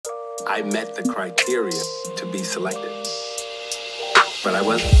I met the criteria to be selected, but I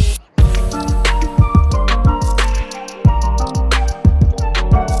wasn't.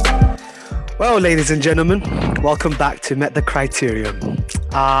 Well, ladies and gentlemen, welcome back to Met the Criteria.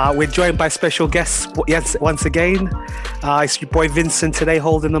 We're joined by special guests once again. It's your boy Vincent today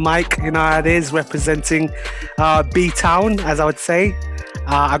holding the mic. You know how it is, representing B-Town, as I would say.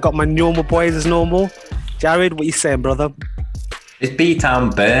 I got my normal boys as normal. Jared, what you saying, brother? Is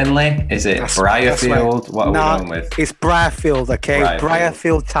B-Town Burnley? Is it Briarfield? Right. What are we going with? It's Briarfield, okay?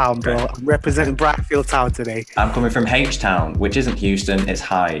 Briarfield Town, bro. Okay. I'm representing Briarfield Town today. I'm coming from H-Town, which isn't Houston, it's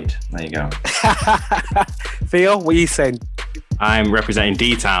Hyde. There you go. Theo, what are you saying? I'm representing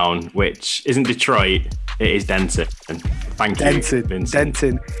D-Town, which isn't Detroit, it is Denton. Thank you, Vincent.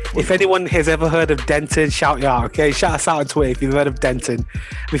 Denton. If anyone has ever heard of Denton, shout you out, okay? Shout us out on Twitter if you've heard of Denton.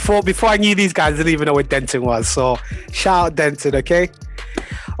 Before I knew these guys, I didn't even know what Denton was, so shout out Denton, okay?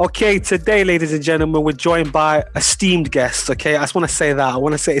 Okay, today, ladies and gentlemen, we're joined by esteemed guests, okay? I just want to say that. I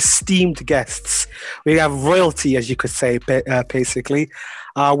want to say esteemed guests. We have royalty, as you could say, basically.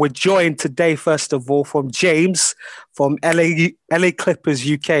 We're joined today, first of all, from James from LA Clippers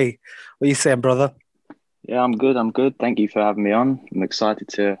UK. What are you saying, brother? Yeah, I'm good. Thank you for having me on. I'm excited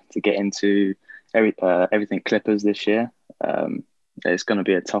to get into everything Clippers this year. It's going to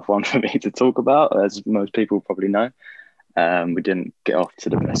be a tough one for me to talk about, as most people probably know. We didn't get off to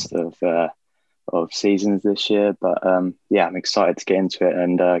the best of seasons this year, but yeah, I'm excited to get into it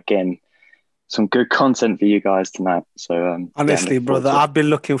and getting some good content for you guys tonight. So honestly, brother, I've been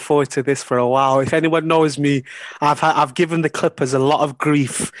looking forward to this for a while. If anyone knows me, I've given the Clippers a lot of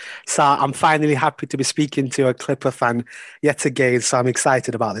grief, so I'm finally happy to be speaking to a Clipper fan yet again. So I'm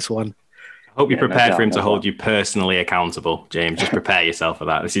excited about this one. I hope you're prepared for him to hold you personally accountable, James. Just prepare yourself for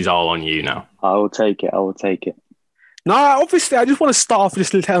that. This is all on you now. I will take it. No, obviously, I just want to start off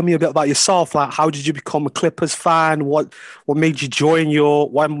just to tell me a bit about yourself. Like, how did you become a Clippers fan? What made you join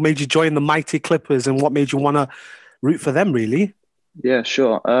the mighty Clippers, and what made you want to root for them? Really? Yeah,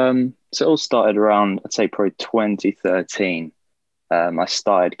 sure. So it all started around, I'd say, probably 2013. I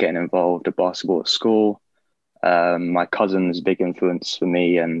started getting involved in basketball at school. My cousin was a big influence for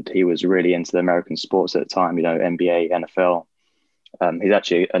me, and he was really into the American sports at the time. You know, NBA, NFL. He's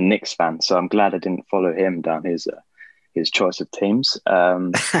actually a Knicks fan, so I'm glad I didn't follow him down his choice of teams.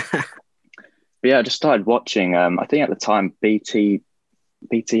 But yeah, I just started watching. I think at the time BT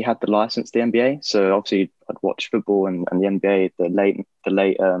had the license to the NBA, so obviously I'd watch football and the NBA. The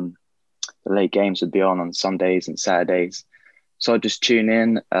late games would be on Sundays and Saturdays, so I'd just tune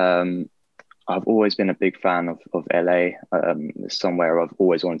in. I've always been a big fan of LA. It's somewhere I've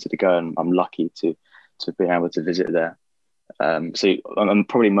always wanted to go, and I'm lucky to have been able to visit there. So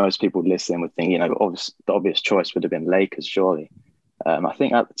probably most people listening would think, you know, the obvious choice would have been Lakers, surely. I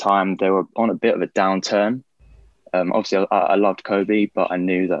think at the time they were on a bit of a downturn. Obviously, I loved Kobe, but I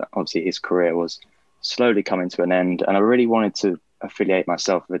knew that obviously his career was slowly coming to an end, and I really wanted to affiliate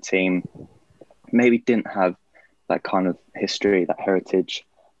myself with a team maybe didn't have that kind of history, that heritage,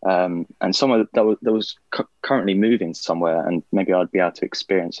 and someone that was currently moving somewhere, and maybe I'd be able to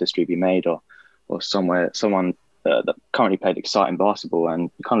experience history be made, or someone that currently played exciting basketball, and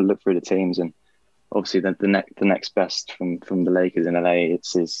kind of look through the teams, and obviously the next best from the Lakers in LA is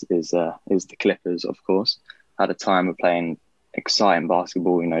the Clippers, of course. At a time of playing exciting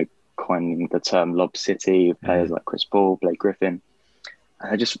basketball, you know, coining the term Lob City with players like Chris Paul, Blake Griffin.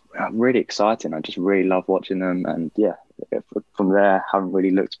 Just really exciting. I just really love watching them, and yeah, from there, haven't really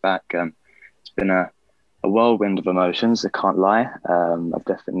looked back. It's been a whirlwind of emotions, I can't lie. I've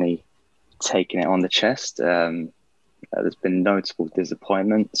definitely taking it on the chest. There's been notable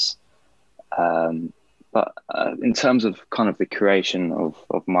disappointments, but in terms of kind of the creation of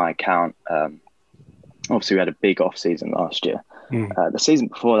my account, obviously we had a big off season last year. The season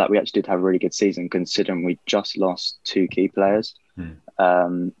before that, we actually did have a really good season, considering we just lost 2 key players,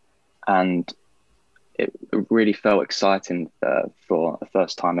 and it really felt exciting for the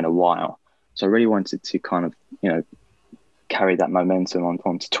first time in a while. So I really wanted to kind of, you know, carry that momentum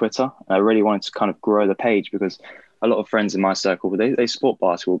onto Twitter. And I really wanted to kind of grow the page, because a lot of friends in my circle, they support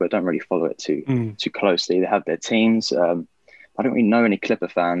basketball, but don't really follow it too closely. They have their teams. I don't really know any Clipper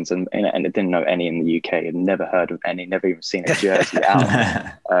fans, and I didn't know any in the UK. I'd never heard of any, never even seen a jersey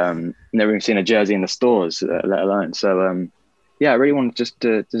out. Never even seen a jersey in the stores, let alone. So, yeah, I really wanted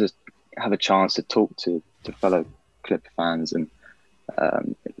to just have a chance to talk to fellow Clipper fans. And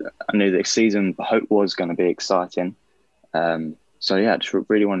I knew the season, I hope, was going to be exciting. So yeah, I just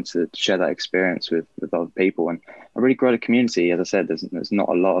really wanted to share that experience with other people, and I really grow the community. As I said, there's not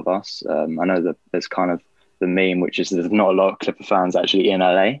a lot of us. I know that there's kind of the meme, which is there's not a lot of Clipper fans actually in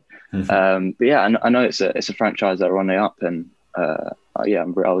LA. But yeah, I know it's a franchise that are on the up, and I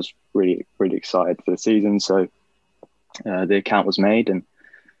was really excited for the season. So the account was made, and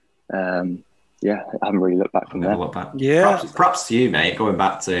I haven't really looked back from there. Yeah, props to you, mate. Going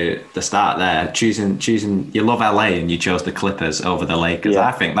back to the start there, choosing. You love LA, and you chose the Clippers over the Lakers. Yeah.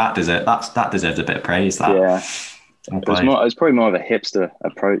 I think that deserves a bit of praise. That It was probably more of a hipster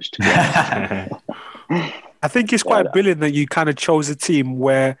approach to be honest. I think it's quite brilliant that you kind of chose a team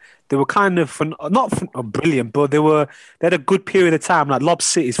where they were kind of not brilliant, but they had a good period of time. Like Lob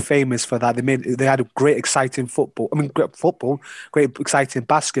City is famous for that. They had a great, exciting football. I mean, great, exciting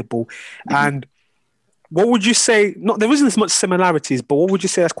basketball. Mm-hmm. And what would you say? There isn't as much similarities, but what would you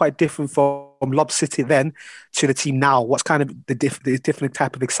say that's quite different from Lob City then to the team now? What's kind of the different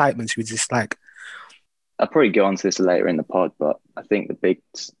type of excitement you just like? I'll probably go on to this later in the pod, but I think the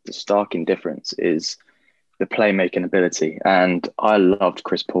starking difference is the playmaking ability. And I loved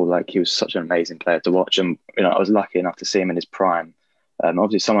Chris Paul. Like, he was such an amazing player to watch. And, I was lucky enough to see him in his prime.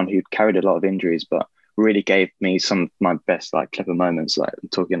 Obviously someone who carried a lot of injuries, but really gave me some of my best Clipper moments. Like, I'm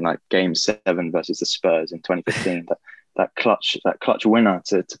talking Game 7 versus the Spurs in 2015, that clutch winner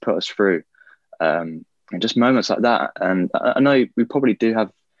to put us through. And just moments like that. And I know we probably do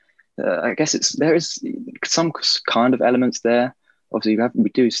have, I guess there is some kind of elements there. Obviously, we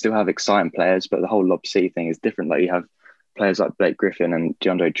do still have exciting players, but the whole Lob City thing is different. Like, you have players like Blake Griffin and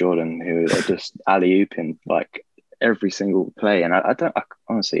DeAndre Jordan who are just alley-ooping every single play. And I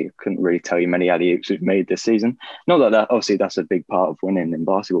honestly couldn't really tell you many alley-oops we've made this season. Not that obviously that's a big part of winning in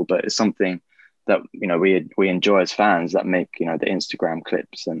basketball, but it's something that we enjoy as fans, that make the Instagram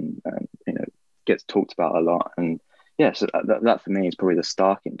clips and gets talked about a lot. And yeah, so that for me is probably the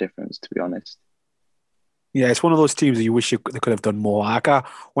starking difference, to be honest. Yeah, it's one of those teams that you wish they could have done more.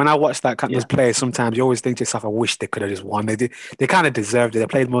 When I watch that kind of play, sometimes you always think to yourself, I wish they could have just won. They kind of deserved it. They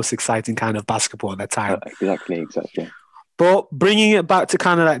played the most exciting kind of basketball at that time. Exactly. But bringing it back to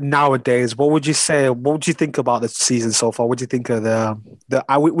kind of nowadays, what would you say? What would you think about the season so far? What do you think of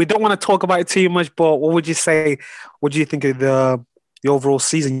we don't want to talk about it too much, but what would you say? What do you think of the overall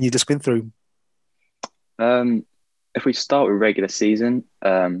season you've just been through? If we start with regular season,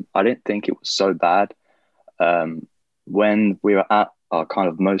 I didn't think it was so bad. When we were at our kind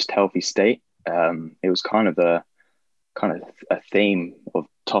of most healthy state, it was kind of a theme of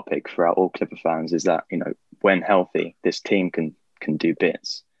topic throughout all Clipper fans, is that when healthy, this team can do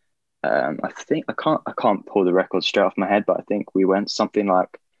bits. I think I can't pull the record straight off my head, but I think we went something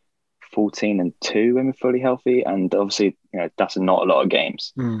like 14-2 when we're fully healthy, and obviously that's not a lot of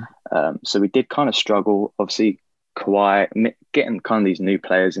games. So we did kind of struggle. Obviously, Kawhi getting kind of these new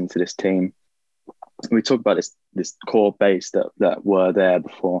players into this team. We talk about this core base that were there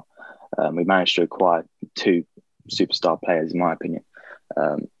before. We managed to acquire 2 superstar players, in my opinion.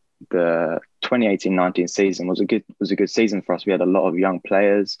 The 2018-19 season was a good season for us. We had a lot of young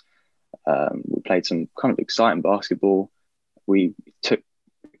players. We played some kind of exciting basketball. We took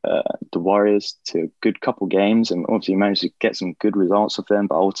the Warriors to a good couple games, and obviously managed to get some good results of them,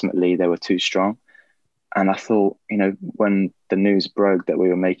 but ultimately they were too strong. And I thought, when the news broke that we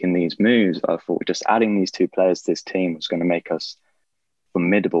were making these moves, I thought just adding these 2 players to this team was going to make us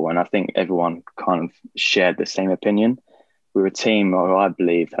formidable. And I think everyone kind of shared the same opinion. We were a team who I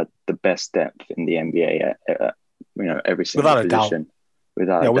believe had the best depth in the NBA at every single position.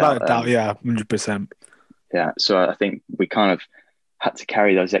 Without a doubt, 100%. Yeah, so I think we kind of had to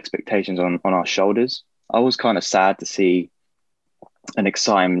carry those expectations on our shoulders. I was kind of sad to see an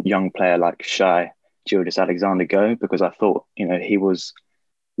exciting young player like Shai Gilgeous-Alexander go, because I thought, he was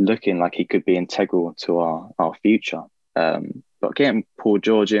looking like he could be integral to our future. But getting Paul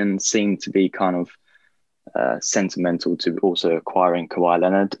George in seemed to be kind of sentimental to also acquiring Kawhi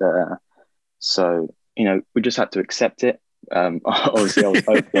Leonard. So, we just had to accept it. Obviously, I was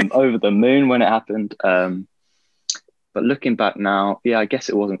over the moon when it happened. But looking back now, I guess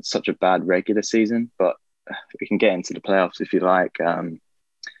it wasn't such a bad regular season, but we can get into the playoffs if you like.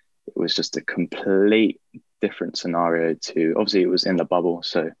 It was just a complete different scenario to, obviously it was in the bubble.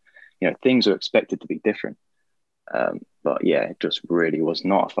 So, things were expected to be different. But yeah, it just really was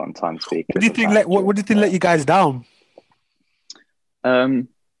not a fun time to be. What do you think let you guys down? I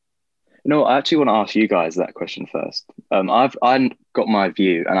actually want to ask you guys that question first. I've got my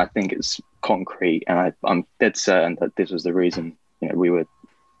view, and I think it's concrete, and I'm dead certain that this was the reason we were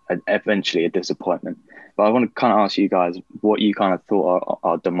eventually a disappointment. But I want to kind of ask you guys what you kind of thought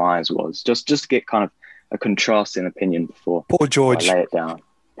our demise was, just to get kind of a contrasting opinion before Paul George. I lay it down.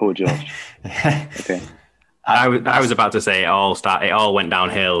 Paul George. Okay. I was about to say it all went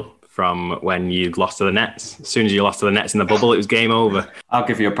downhill from when you lost to the Nets? As soon as you lost to the Nets in the bubble, it was game over. I'll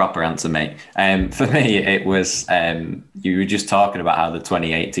give you a proper answer, mate. For me, it was, you were just talking about how the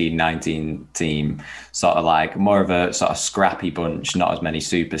 2018-19 team sort of like more of a sort of scrappy bunch, not as many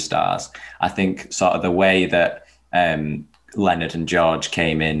superstars. I think sort of the way that Leonard and George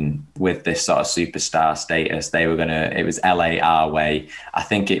came in with this sort of superstar status, they were it was LA our way. I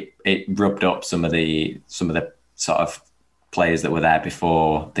think it rubbed up some of the sort of players that were there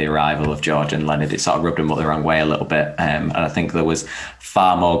before the arrival of George and Leonard. It sort of rubbed them up the wrong way a little bit. And I think there was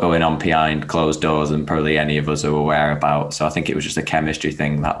far more going on behind closed doors than probably any of us are aware about. So I think it was just a chemistry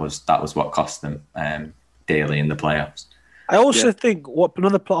thing that was what cost them dearly in the playoffs. I also think what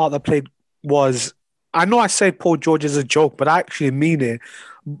another part that played was, I know I say Paul George is a joke, but I actually mean it.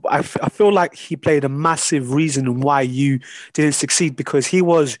 I feel like he played a massive reason why you didn't succeed, because he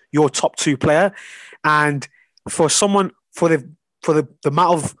was your top 2 player. And for someone, for the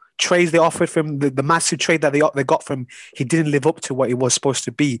amount of trades they offered from the massive trade that they got from, he didn't live up to what he was supposed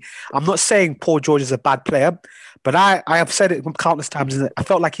to be. I'm not saying Paul George is a bad player, but I have said it countless times, and I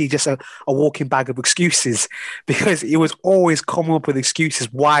felt like he's just a walking bag of excuses, because he was always coming up with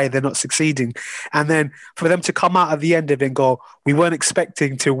excuses why they're not succeeding. And then for them to come out at the end of it and go, we weren't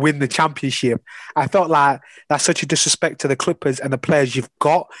expecting to win the championship, I felt like that's such a disrespect to the Clippers and the players you've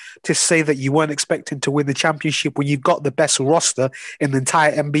got, to say that you weren't expecting to win the championship when you've got the best roster in the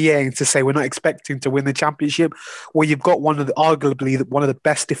entire NBA, and to say we're not expecting to win the championship where you've got arguably one of the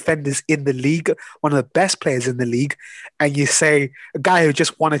best defenders in the league, one of the best players in the league, and you say a guy who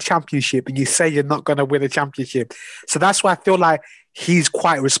just won a championship, and you say you're not going to win a championship. So that's why I feel like he's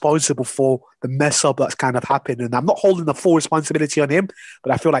quite responsible for the mess up that's kind of happened. And I'm not holding the full responsibility on him,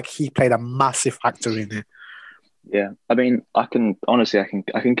 but I feel like he played a massive factor in it. Yeah, I mean, I can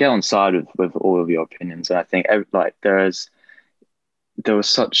get on side with all of your opinions, and I think there was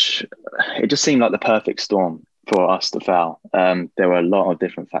such, it just seemed like the perfect storm for us to fail. There were a lot of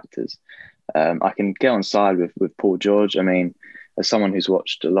different factors. I can get on side with Paul George. I mean, as someone who's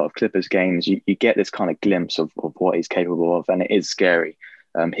watched a lot of Clippers games, you get this kind of glimpse of what he's capable of, and it is scary.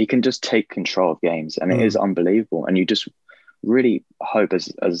 He can just take control of games, and it is unbelievable. And you just really hope,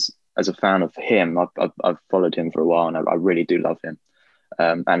 as a fan of him, I've followed him for a while, and I really do love him.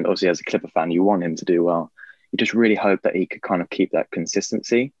 And obviously, as a Clipper fan, you want him to do well. You just really hope that he could kind of keep that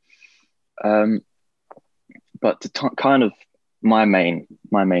consistency. But to kind of my main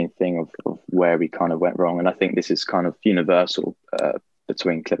thing of where we kind of went wrong, and I think this is kind of universal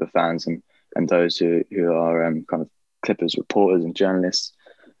between Clipper fans and those who are kind of Clippers reporters and journalists.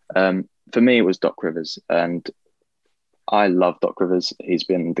 For me, it was Doc Rivers, and I love Doc Rivers. He's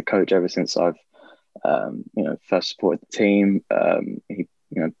been the coach ever since I've first supported the team. He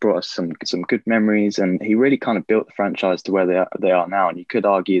brought us some good memories, and he really kind of built the franchise to where they are now. And you could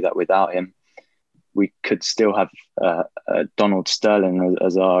argue that without him, we could still have Donald Sterling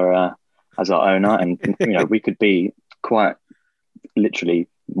as our owner, and we could be quite literally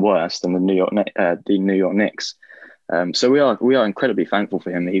worse than the New York Knicks. So we are incredibly thankful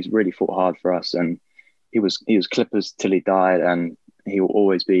for him. He's really fought hard for us, and he was Clippers till he died, and he will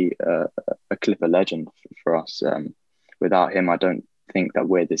always be a Clipper legend for us. Without him, I don't think that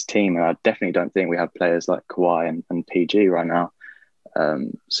we're this team, and I definitely don't think we have players like Kawhi and PG right now.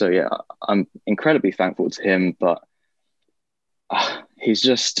 So yeah, I'm incredibly thankful to him, but he's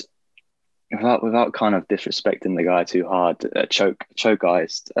just, without kind of disrespecting the guy too hard,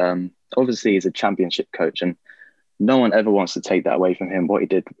 chokeized. Obviously, he's a championship coach, and no one ever wants to take that away from him. What he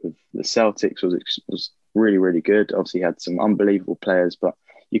did with the Celtics was really, really good. Obviously, he had some unbelievable players, but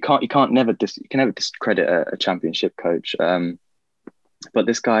you can never discredit a championship coach. But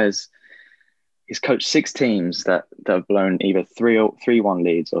this guy he's coached 6 teams that have blown either 3-1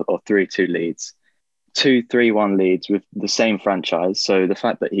 leads or 3-2 leads, 2-3-1 leads with the same franchise. So the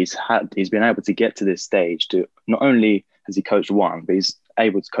fact that he's been able to get to this stage, to not only has he coached one, but he's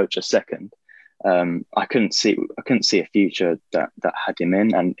able to coach a second. I couldn't see a future that had him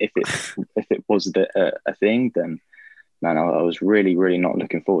in, and if it was a thing, then man, I was really, really not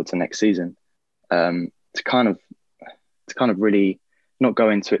looking forward to next season. To kind of really not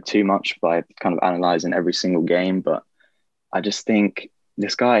go into it too much by kind of analysing every single game, but I just think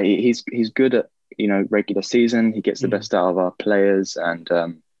this guy, he's good at regular season. He gets the best out of our players, and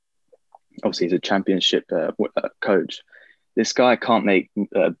obviously he's a championship coach. This guy can't make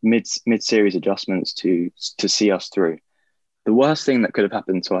mid-series adjustments to see us through. The worst thing that could have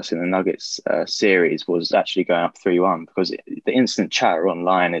happened to us in the Nuggets series was actually going up 3-1, because the instant chatter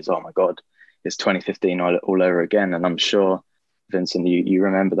online is, oh my God, it's 2015 all over again. And I'm sure, Vincent, you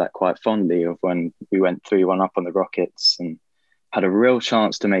remember that quite fondly, of when we went 3-1 up on the Rockets, and had a real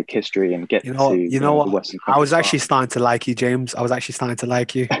chance to make history and get You know, to you know the what? Western I was Conference actually starting to like you, James. I was actually starting to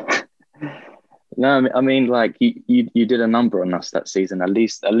like you. No, I mean, like you did a number on us that season. At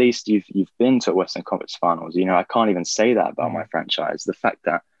least you've been to Western Conference Finals. You know, I can't even say that about my franchise. The fact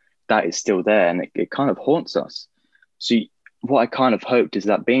that that is still there and it kind of haunts us. So what I kind of hoped is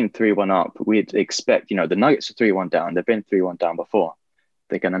that being 3-1 up, we'd expect, you know, the Nuggets are 3-1 down. They've been 3-1 down before.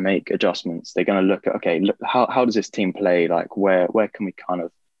 They're going to make adjustments. They're going to look at, okay, look, how does this team play? Like where can we kind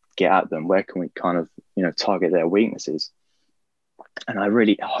of get at them? Where can we kind of, you know, target their weaknesses? And I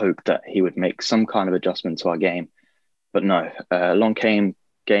really hoped that he would make some kind of adjustment to our game. But no, along came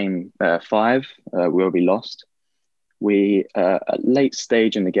game 5, where we lost. We, at late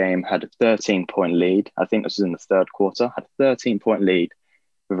stage in the game, had a 13-point lead. I think this was in the third quarter, had a 13-point lead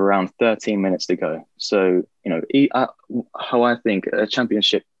with around 13 minutes to go. So, you know, how I think a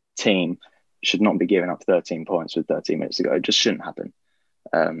championship team should not be giving up 13 points with 13 minutes to go. It just shouldn't happen.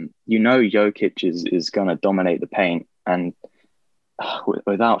 You know, Jokic is going to dominate the paint, and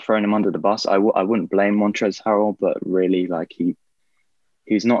without throwing him under the bus, I wouldn't blame Montrezl Harrell, but really, like,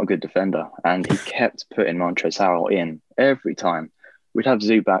 he's not a good defender, and he kept putting Montrezl Harrell in every time. We'd have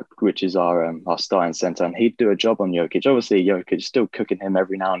Zubac, which is our starting center, and he'd do a job on Jokic. Obviously, Jokic is still cooking him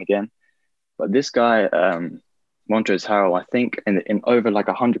every now and again, but this guy, Montrezl Harrell, I think in over like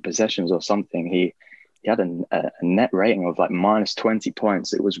 100 possessions or something, he had a net rating of like minus 20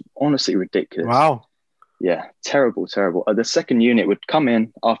 points. It was honestly ridiculous. Wow. Yeah, terrible. The second unit would come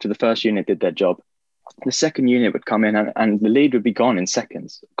in after the first unit did their job. The second unit would come in and the lead would be gone in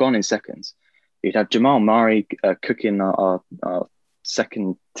seconds. You'd have Jamal Murray cooking our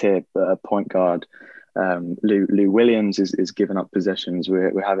second tier point guard. Lou Williams is giving up possessions.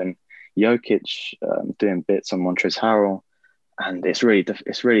 We're having Jokic doing bits on Montrezl Harrell. And it's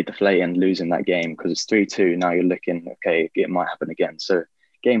really deflating losing that game because it's 3-2. Now you're looking, okay, it might happen again. So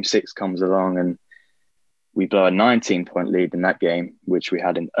game 6 comes along and we blow a 19-point lead in that game, which we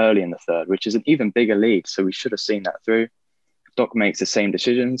had early in the third, which is an even bigger lead. So we should have seen that through. Doc makes the same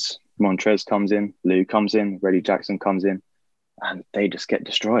decisions. Montrez comes in, Lou comes in, Reggie Jackson comes in, and they just get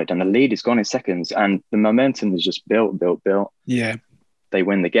destroyed. And the lead is gone in seconds. And the momentum is just built. Yeah. They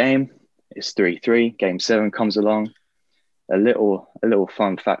win the game. It's 3-3. Game 7 comes along. A little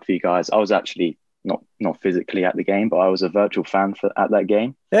fun fact for you guys. I was actually not physically at the game, but I was a virtual fan at that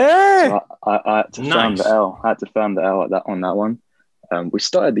game. Hey! So I had to firm the L. I had to firm the L on that one. We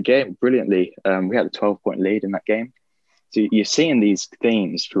started the game brilliantly. We had a 12-point lead in that game. So you're seeing these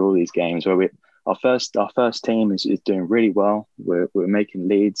themes through all these games where our first team is doing really well. We're making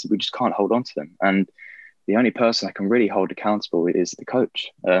leads. We just can't hold on to them. And the only person I can really hold accountable is the coach.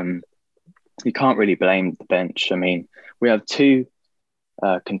 You can't really blame the bench. I mean, we have 2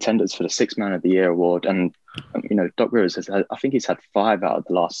 contenders for the 6th Man of the Year award, and you know, Doc Rivers I think he's had 5 out of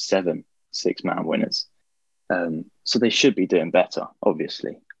the last 7 6th Man winners. So they should be doing better,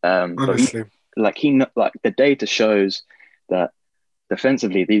 obviously. Honestly, but the data shows that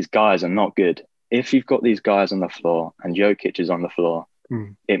defensively these guys are not good. If you've got these guys on the floor and Jokic is on the floor,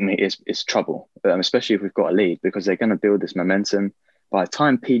 it's trouble. Especially if we've got a lead, because they're going to build this momentum. By the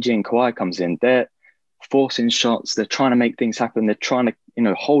time PG and Kawhi comes in, they're forcing shots. They're trying to make things happen. They're trying to, you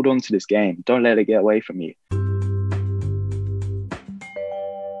know, hold on to this game. Don't let it get away from you.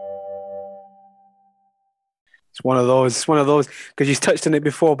 It's one of those, because you touched on it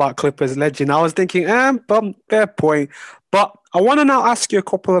before about Clippers legend. I was thinking, fair point. But I want to now ask you a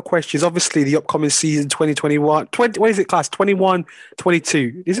couple of questions. Obviously, the upcoming season 2021, what is it, class 21,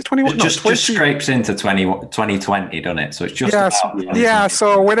 22? Is it 21? Just scrapes into 2020, doesn't it? So it's just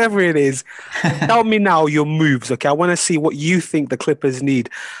so whatever it is. Tell me now your moves, okay? I want to see what you think the Clippers need.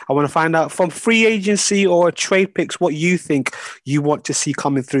 I want to find out from free agency or trade picks what you think you want to see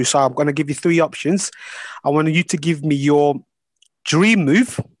coming through. So I'm going to give you 3 options. I want you to give me your dream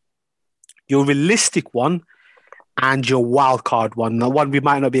move, your realistic one, and your wild card one, the one we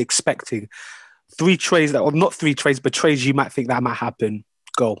might not be expecting. 3 trades or not 3 trades, but trades you might think that might happen.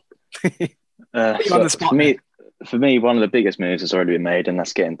 Go. For me, one of the biggest moves has already been made, and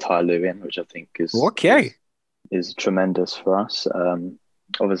that's getting Ty Lue in, which I think is tremendous for us.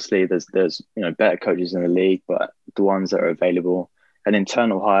 Obviously, there's better coaches in the league, but the ones that are available, an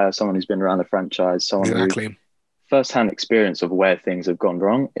internal hire, someone who's been around the franchise, someone who first-hand experience of where things have gone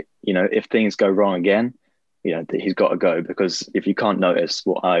wrong. You know, if things go wrong again, you know, he's got to go, because if you can't notice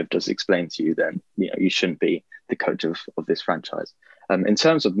what I've just explained to you, then, you know, you shouldn't be the coach of this franchise. In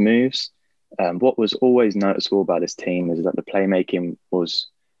terms of moves, what was always noticeable about this team is that the playmaking was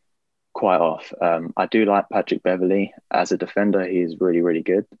quite off. I do like Patrick Beverley as a defender. He's really, really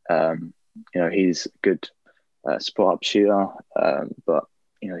good. You know, he's good spot up shooter, but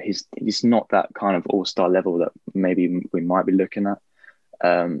he's not that kind of all-star level that maybe we might be looking at.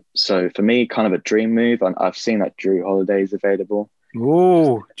 So for me, kind of a dream move. I've seen that Drew Holiday is available.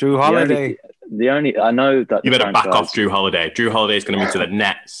 Ooh, Drew Holiday. I know that you better back off Drew Holiday. Drew Holiday is going to move to the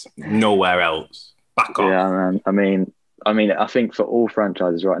Nets, nowhere else. Back off. Yeah, man. I think for all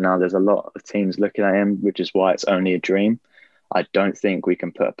franchises right now, there's a lot of teams looking at him, which is why it's only a dream. I don't think we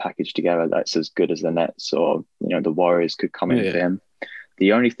can put a package together that's as good as the Nets or the Warriors could come in for him.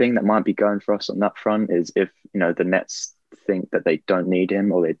 The only thing that might be going for us on that front is if the Nets think that they don't need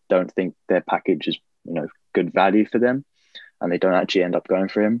him or they don't think their package is good value for them, and they don't actually end up going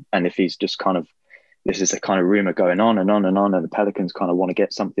for him. And if he's just kind of, this is a kind of rumor going on and on and on, and the Pelicans kind of want to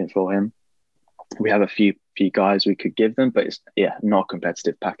get something for him, we have a few guys we could give them, but it's not a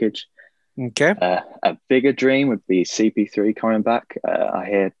competitive package. Okay. A bigger dream would be CP3 coming back. I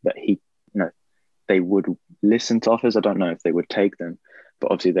hear that they would listen to offers. I don't know if they would take them,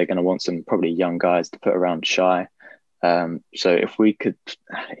 but obviously they're going to want some probably young guys to put around Shy. So if we could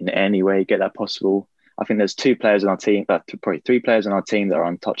in any way get that possible, I think there's 2 players on our team, probably 3 players on our team that are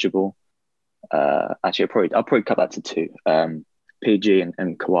untouchable. Actually, I'll probably cut that to 2. PG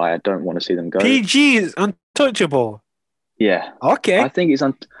and Kawhi. I don't want to see them go. PG is untouchable. Yeah. Okay. I think he's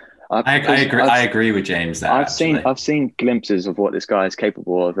I agree with James there. I've seen glimpses of what this guy is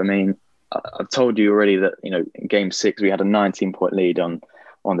capable of. I mean, I've told you already that in Game 6 we had a 19-point lead on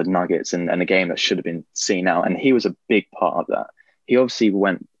the Nuggets and a game that should have been seen out, and he was a big part of that. He obviously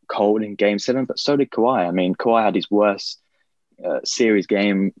went cold in Game 7, but so did Kawhi. I mean, Kawhi had his worst series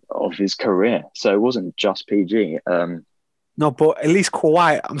game of his career, so it wasn't just PG. No, but at least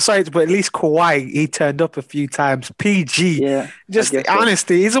Kawhi, I'm sorry, but at least Kawhi, he turned up a few times. PG, just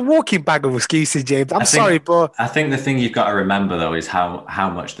honestly, he's a walking bag of excuses, James. I'm sorry, but I think the thing you've got to remember, though, is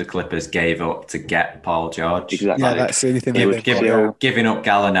how much the Clippers gave up to get Paul George. Exactly. Yeah, that's the only thing. Giving up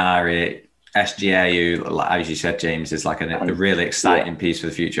Gallinari, SGA, who, as you said, James, is like a really exciting piece for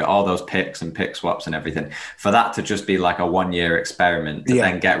the future. All those picks and pick swaps and everything. For that to just be like a 1-year experiment to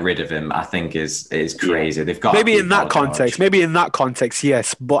then get rid of him, I think is crazy. They've got maybe in that context,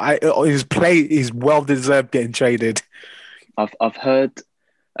 yes, but his play is well deserved getting traded. I've heard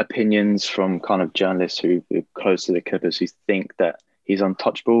opinions from kind of journalists who are close to the Clippers who think that he's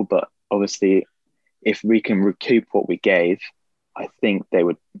untouchable, but obviously, if we can recoup what we gave, I think they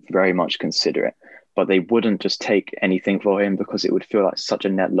would very much consider it, but they wouldn't just take anything for him because it would feel like such a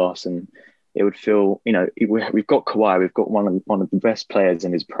net loss, and it would feel, we've got Kawhi, we've got one of the best players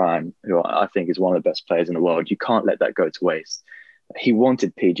in his prime, who I think is one of the best players in the world. You can't let that go to waste. He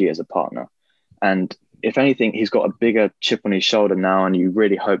wanted PG as a partner, and if anything, he's got a bigger chip on his shoulder now, and you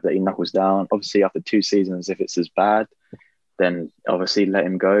really hope that he knuckles down. Obviously, after 2 seasons, if it's as bad, then obviously let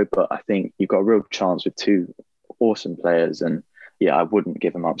him go. But I think you've got a real chance with 2 awesome players, and I wouldn't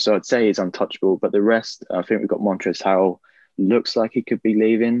give him up. So I'd say he's untouchable. But the rest, I think we've got Montrezl Harrell. Looks like he could be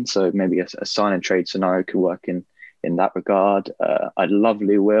leaving. So maybe a sign and trade scenario could work in that regard. I'd love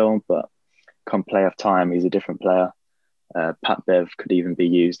Lou Will, but come playoff time, he's a different player. Pat Bev could even be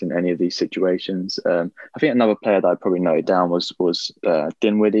used in any of these situations. I think another player that I probably noted down was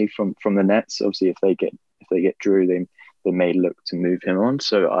Dinwiddie from the Nets. Obviously, if they get Drew, they may look to move him on.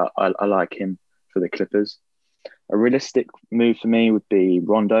 So I like him for the Clippers. A realistic move for me would be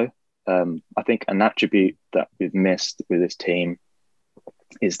Rondo. I think an attribute that we've missed with this team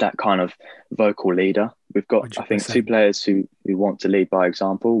is that kind of vocal leader. We've got, 100%. I think, 2 players who want to lead by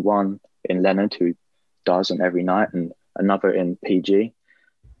example. One in Leonard, who does on every night, and another in PG.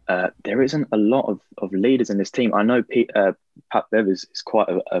 There isn't a lot of leaders in this team. I know Pat Bev is quite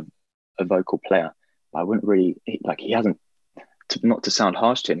a vocal player. I wouldn't really, he hasn't, not to sound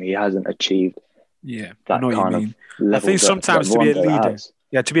harsh to him, he hasn't achieved that kind of level. I think sometimes to be a leader, has.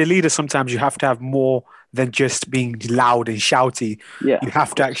 to be a leader, sometimes you have to have more than just being loud and shouty. Yeah, you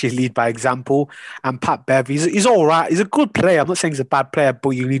have to actually lead by example. And Pat Bev, he's all right. He's a good player. I'm not saying he's a bad player,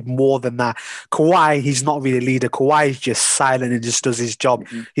 but you need more than that. Kawhi, he's not really a leader. Kawhi is just silent and just does his job.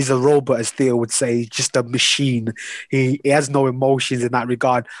 Mm-hmm. He's a robot, as Theo would say. He's just a machine. He has no emotions in that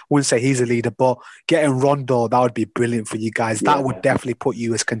regard. Wouldn't say he's a leader, but getting Rondo, that would be brilliant for you guys. That would definitely put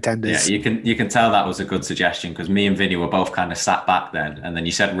you as contenders. Yeah, you can tell that was a good suggestion, because me and Vinny were both kind of sat back then, and then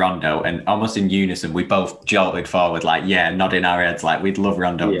you said Rondo, and almost in unison, we both jolted forward, nodding our heads, like we'd love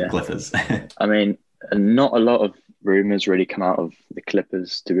Rondo with the Clippers. I mean, not a lot of rumors really come out of the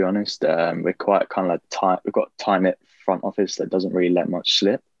Clippers, to be honest. We're quite kind of like we've got a tight-knit front office that doesn't really let much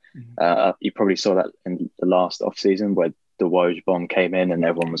slip. Mm-hmm. You probably saw that in the last off season where the Woj bomb came in and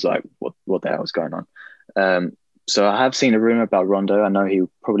everyone was like, what the hell is going on? So I have seen a rumor about Rondo. I know he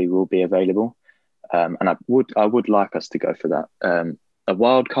probably will be available. And I would like us to go for that. A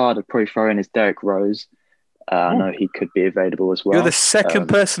wild card I'd probably throw in is Derrick Rose. I know he could be available as well. You're the second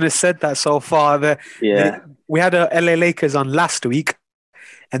person who said that so far. We had a LA Lakers on last week,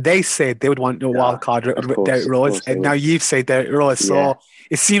 and they said they would want a wild card, Derrick Rose, and now you've said Derrick Rose. So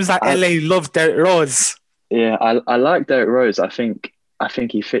it seems like LA loves Derrick Rose. Yeah, I like Derrick Rose. I think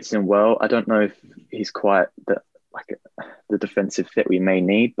he fits in well. I don't know if he's quite the defensive fit we may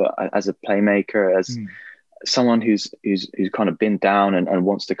need, but as a playmaker, as someone who's kind of been down and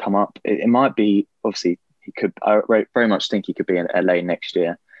wants to come up, it might be, obviously he could. I very much think he could be in LA next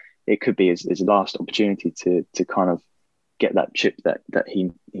year. It could be his last opportunity to kind of get that chip that he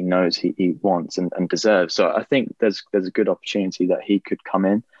knows he wants and deserves. So I think there's a good opportunity that he could come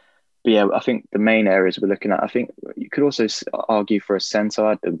in. But yeah, I think the main areas we're looking at, I think you could also argue for a centre.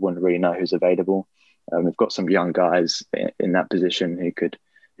 I wouldn't really know who's available. We've got some young guys in that position who could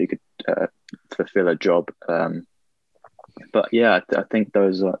fulfill a job. But yeah, I think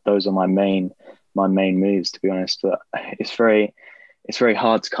those are my main moves, to be honest. But it's very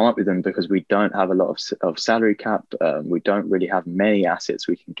hard to come up with them because we don't have a lot of salary cap. We don't really have many assets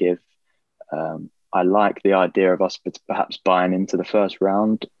we can give. I like the idea of us perhaps buying into the first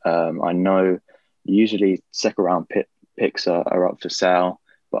round. I know usually second round picks are up for sale,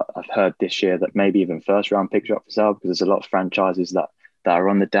 but I've heard this year that maybe even first round picks are up for sale because there's a lot of franchises that are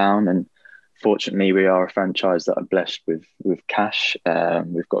on the down. And fortunately, we are a franchise that are blessed with cash.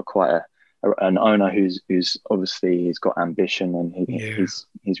 We've got quite an owner who's obviously he's got ambition and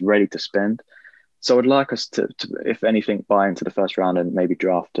he's ready to spend. So I'd like us to if anything, buy into the first round and maybe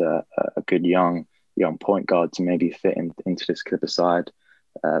draft a good young point guard to maybe fit into this Clipper side.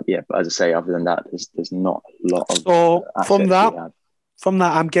 But as I say, other than that, there's not a lot of. So from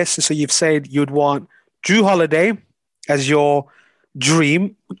that, I'm guessing. So you've said you'd want Drew Holiday as your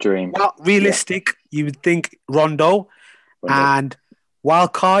dream. Not realistic. You would think Rondo. And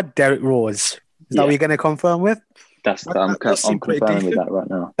wild card Derrick Rose. Is that what you're going to confirm with? I'm confirming with that right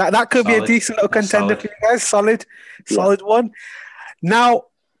now. That could be a decent little contender for you guys. Solid one. Now,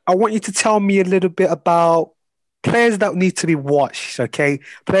 I want you to tell me a little bit about players that need to be watched, okay?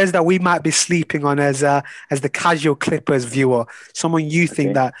 Players that we might be sleeping on as the casual Clippers viewer. Someone you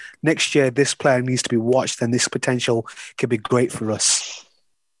think that next year this player needs to be watched and this potential could be great for us.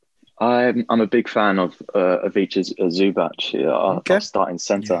 I'm a big fan of Ivica Zubac, our starting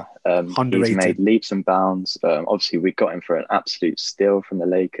centre. He's made leaps and bounds. Obviously, we got him for an absolute steal from the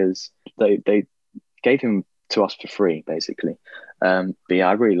Lakers. They gave him to us for free, basically. But yeah,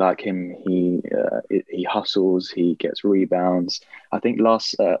 I really like him. He hustles. He gets rebounds. I think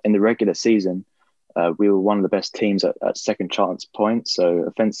in the regular season, we were one of the best teams at second chance points. So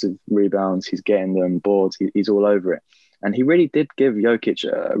offensive rebounds, he's getting them, boards. He's all over it. And he really did give Jokic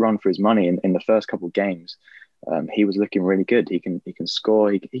a run for his money in the first couple of games. He was looking really good. He can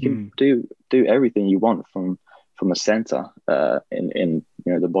score. He can do everything you want from a center in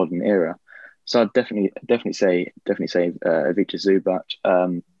the modern era. So I'd definitely say Ivica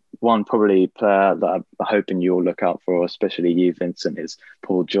Zubac. One probably player that I'm hoping you'll look out for, especially you, Vincent, is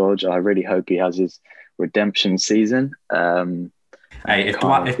Paul George. I really hope he has his redemption season. Hey, if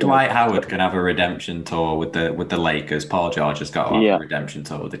Dwight Howard can have a redemption tour with the Lakers, Paul George has got to have a redemption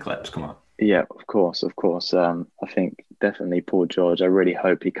tour with the Clips. Come on. Yeah, of course. I think definitely Paul George. I really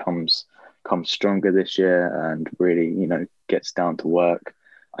hope he comes stronger this year and really, gets down to work.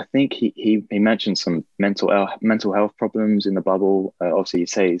 I think he mentioned some mental health problems in the bubble. Obviously, you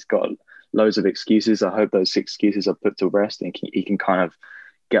say he's got loads of excuses. I hope those excuses are put to rest and he can kind of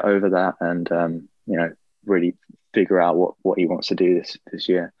get over that and really figure out what he wants to do this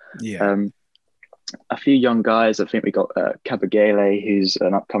year. Yeah. A few young guys. I think we got Kabagele, who's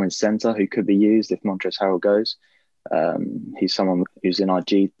an upcoming center who could be used if Montrezl Harrell goes. He's someone who's in our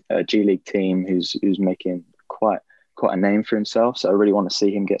G League team who's making quite a name for himself. So I really want to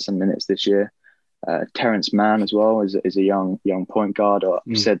see him get some minutes this year. Terrence Mann as well is a young point guard.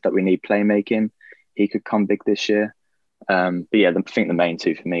 I said that we need playmaking. He could come big this year. But yeah, I think the main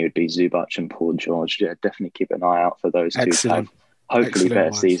two for me would be Zubac and Paul George. Yeah, definitely keep an eye out for those two to have hopefully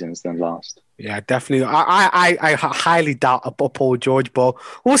better seasons than last. Yeah, definitely. I highly doubt about Paul George, but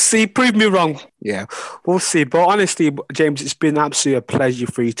we'll see. Prove me wrong. Yeah, we'll see. But honestly, James, it's been absolutely a pleasure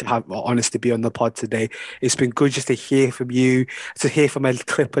for you to have be on the pod today. It's been good just to hear from you, to hear from a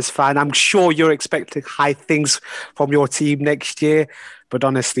Clippers fan. I'm sure you're expecting high things from your team next year. But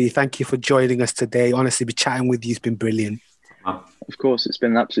honestly, thank you for joining us today. Honestly, chatting with you has been brilliant. Of course, it's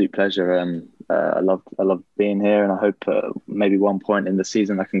been an absolute pleasure. I love being here, and I hope maybe one point in the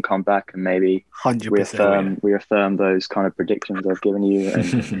season I can come back and maybe 100% reaffirm those kind of predictions I've given you,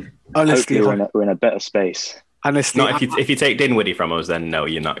 and honestly, hopefully we're in a better space. Honestly, not if you take Dinwiddie from us, then no,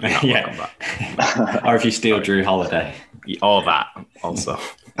 you're not welcome back. Or if you steal Drew Holiday. All that also.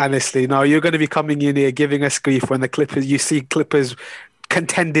 Honestly, no, you're going to be coming in here giving us grief when you see Clippers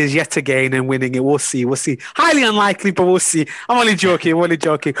contenders yet again and winning it. We'll see. Highly unlikely, but we'll see. I'm only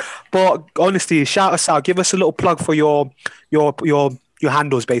joking. But honestly, shout us out. Give us a little plug for your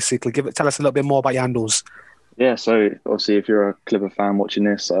handles, basically. Tell us a little bit more about your handles. Yeah, so obviously, if you're a Clipper fan watching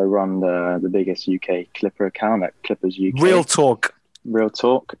this, I run the biggest UK Clipper account at Clippers UK. Real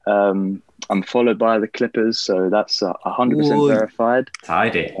talk. I'm followed by the Clippers, so that's 100% verified.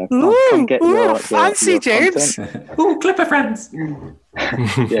 Tidy. Come get your fancy, your James. Ooh, Clipper friends.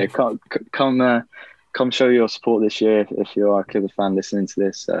 Yeah, come show your support this year if you are a Clipper fan listening to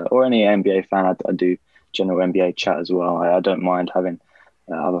this, or any NBA fan. I do general NBA chat as well. I don't mind having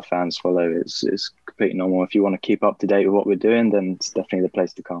other fans follow. It's completely normal. If you want to keep up to date with what we're doing, then it's definitely the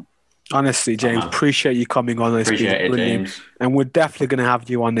place to come. Honestly, James, appreciate you coming on. Appreciate it, James. And we're definitely going to have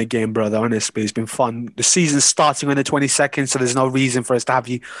you on again, brother. Honestly, it's been fun. The season's starting on the 22nd, so there's no reason for us to have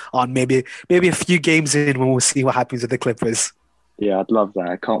you on. Maybe a few games in when we'll see what happens with the Clippers. Yeah, I'd love that.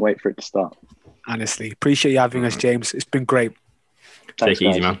 I can't wait for it to start. Honestly, appreciate you having us, James. It's been great. Thanks, Take it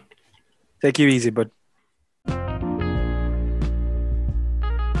easy, man. Take it easy, bud.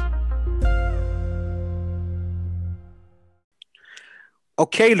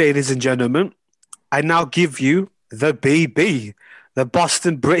 Okay, ladies and gentlemen, I now give you the BB, the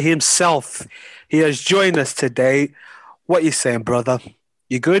Boston Brit himself. He has joined us today. What are you saying, brother?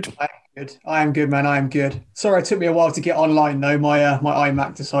 You good? I am good, man. I am good. Sorry, it took me a while to get online, though. My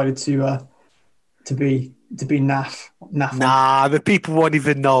iMac decided to be naff. Nah, the people won't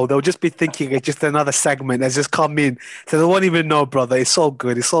even know. They'll just be thinking it's just another segment that's just come in, so they won't even know, brother. It's all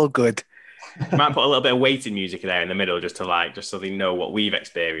good. It's all good. You might put a little bit of waiting music there in the middle, just so they know what we've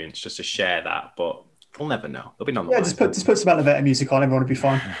experienced, just to share that. But they'll never know. They'll be none. Yeah, just put some elevator music on. Everyone will be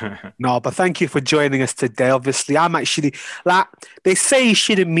fine. No, but thank you for joining us today. Obviously, I'm actually they say you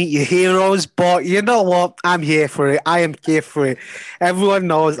shouldn't meet your heroes, but you know what? I'm here for it. I am here for it. Everyone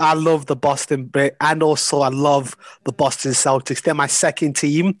knows I love the Boston Brit, and also I love the Boston Celtics. They're my second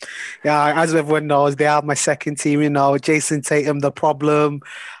team. Yeah, as everyone knows, they are my second team. You know, Jason Tatum, the problem.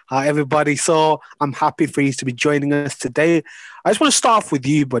 Everybody. So I'm happy for you to be joining us today. I just want to start off with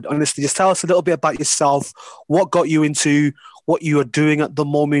you, but honestly, just tell us a little bit about yourself. What got you into what you are doing at the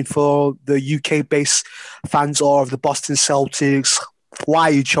moment for the UK-based fans or of the Boston Celtics, why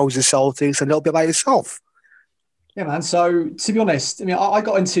you chose the Celtics, and a little bit about yourself. Yeah, man. So to be honest, I mean, I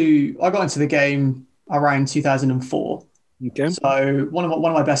got into the game around 2004. Okay. So one of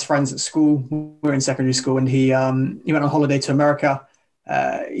my best friends at school, we were in secondary school, and he went on holiday to America.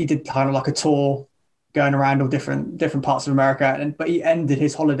 He did kind of like a tour going around all different parts of America, but he ended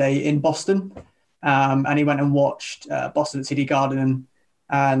his holiday in Boston, and he went and watched Boston at TD Garden,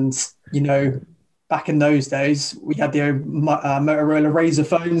 and you know, back in those days we had the Motorola Razr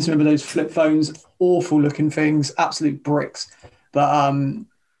phones. Remember those flip phones? Awful looking things, absolute bricks. But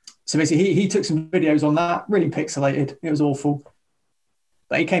so basically he took some videos on that, really pixelated. It was awful.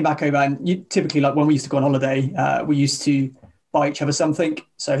 But he came back over, and typically, like when we used to go on holiday, we used to buy each other something.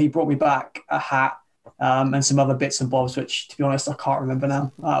 So he brought me back a hat and some other bits and bobs, which, to be honest, I can't remember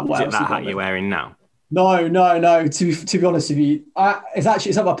now. Is it that hat you're wearing now? No. To be honest with you,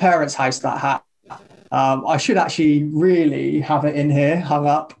 it's at my parents' house, that hat. I should actually really have it in here, hung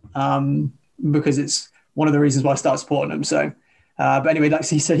up, because it's one of the reasons why I started supporting them. So, but anyway, like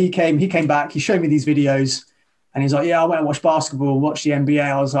he said, he came back, he showed me these videos, and he's like, "Yeah, I went and watched basketball, watched the NBA."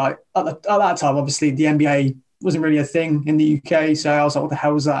 I was like, at that time, obviously, the NBA wasn't really a thing in the UK, so I was like, "What the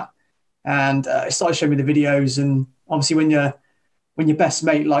hell is that?" And it started showing me the videos, and obviously, when your best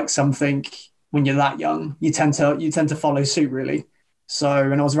mate likes something when you're that young, you tend to follow suit, really.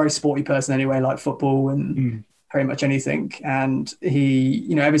 So, and I was a very sporty person anyway, like football and pretty much anything. And he,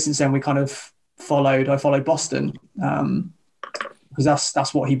 you know, ever since then, we kind of I followed Boston because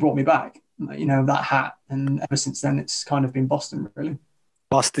that's what he brought me back, you know, that hat. And ever since then, it's kind of been Boston, really.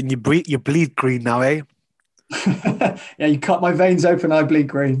 Boston, you bleed green now, eh? Yeah, you cut my veins open, I bleed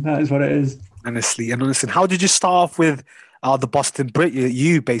green. That is what it is. Honestly, how did you start off with the Boston Brit?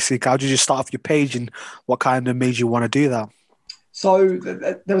 You basically, how did you start off your page, and what kind of made you want to do that? So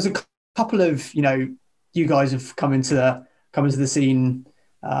there was a couple of, you know, you guys have come into the scene,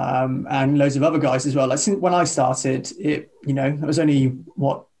 and loads of other guys as well. Like since when I started, it was only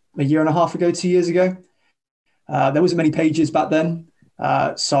a year and a half ago, 2 years ago. There wasn't many pages back then,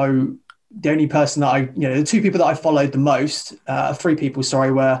 so the only person that the two people that I followed the most, three people,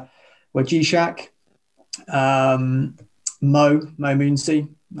 sorry, were G-Shack, Mo Moonsey,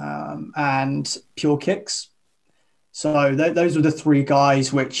 and Pure Kicks. So those were the three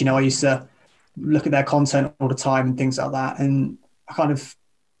guys which, I used to look at their content all the time and things like that. And I kind of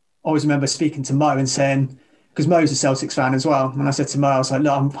always remember speaking to Mo and saying, because Mo's a Celtics fan as well. And I said to Mo, I was like,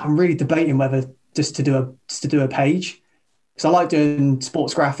 look, I'm really debating whether just to do a page, because I like doing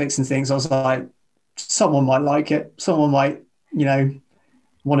sports graphics and things. I was like, someone might like it. Someone might,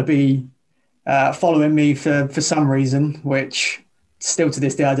 want to be following me for some reason, which still to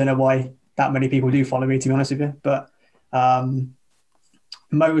this day, I don't know why that many people do follow me, to be honest with you. But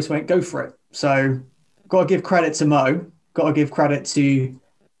Mo just went, go for it. So got to give credit to Mo, got to give credit to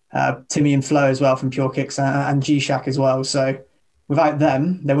Timmy and Flo as well from Pure Kicks and G-Shack as well. So without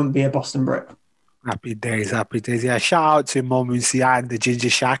them, there wouldn't be a Boston Brick. Happy days, happy days. Yeah, shout out to Momunsi and the Ginger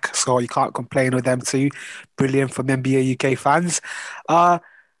Shack. So you can't complain with them too. Brilliant from NBA UK fans.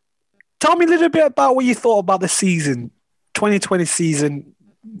 Tell me a little bit about what you thought about the season, 2020 season.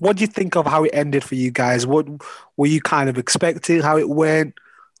 What do you think of how it ended for you guys? What were you kind of expecting, how it went,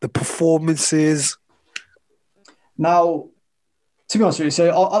 the performances? Now, to be honest with you,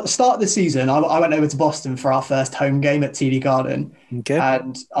 so at the start of the season, I went over to Boston for our first home game at TD Garden. Okay.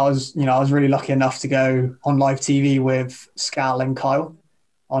 And I was really lucky enough to go on live TV with Scal and Kyle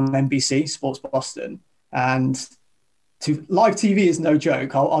on NBC Sports Boston. And live TV is no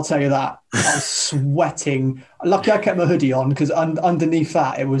joke. I'll tell you that. I was sweating. Lucky I kept my hoodie on, because underneath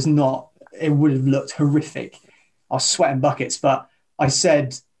that, it would have looked horrific. I was sweating buckets. But I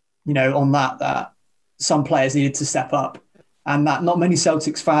said, on that some players needed to step up, and that not many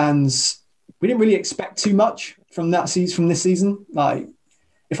Celtics fans, we didn't really expect too much from this season. Like,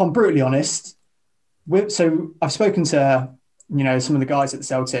 if I'm brutally honest, so I've spoken to, some of the guys at the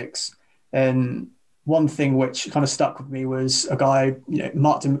Celtics, and one thing which kind of stuck with me was a guy,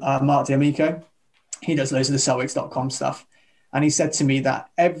 Mark D'Amico. He does loads of the Celtics.com stuff. And he said to me that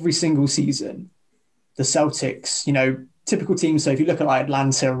every single season, the Celtics, typical teams, so if you look at like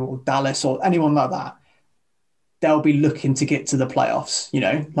Atlanta or Dallas or anyone like that, they'll be looking to get to the playoffs,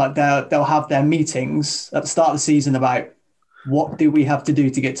 like they'll have their meetings at the start of the season about what do we have to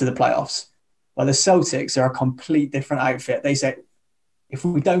do to get to the playoffs. Well, the Celtics are a complete different outfit. They say, if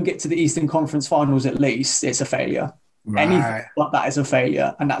we don't get to the Eastern Conference Finals, at least it's a failure. Right. Anything like that is a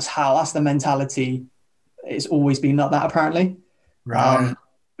failure. And that's the mentality. It's always been like that, apparently. Right.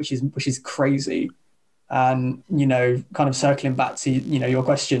 Which is crazy. And, kind of circling back to, your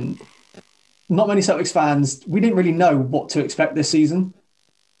question, not many Celtics fans, we didn't really know what to expect this season.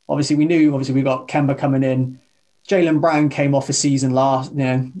 Obviously, we got Kemba coming in. Jaylen Brown came off a season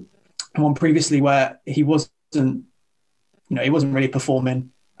one previously where he wasn't really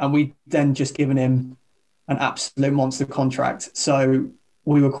performing, and we then just given him an absolute monster contract. So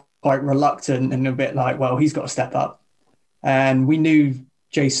we were quite reluctant and a bit like, well, he's got to step up. And we knew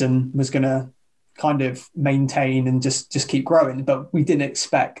Jason was going to kind of maintain and just keep growing, but we didn't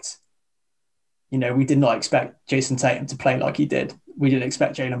expect, we did not expect Jason Tatum to play like he did. We didn't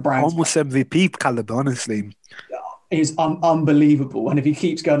expect Jaylen Brown. Almost MVP caliber, honestly. He's unbelievable. And if he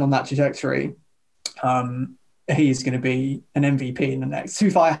keeps going on that trajectory, he's going to be an MVP in the next. So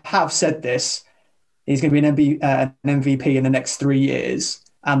if I have said this, he's going to be an MVP in the next 3 years.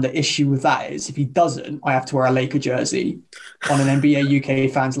 And the issue with that is, if he doesn't, I have to wear a Laker jersey on an NBA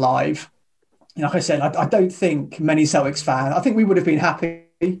UK fans live. And like I said, I don't think many Celtics fans, I think we would have been happy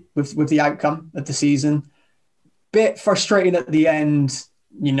with the outcome of the season. Bit frustrating at the end,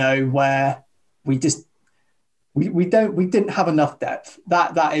 where we didn't have enough depth.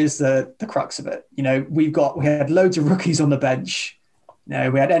 That is the crux of it. We had loads of rookies on the bench. We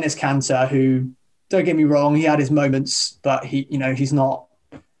had Enes Kanter, who, don't get me wrong, he had his moments, but he's not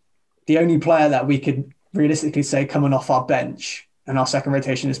the only player that we could realistically say coming off our bench. And our second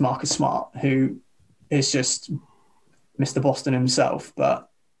rotation is Marcus Smart, who is just Mr. Boston himself. But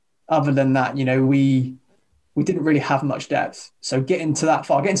other than that, we didn't really have much depth. So getting to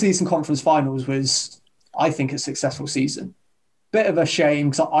the Eastern Conference Finals was, I think, a successful season. Bit of a shame,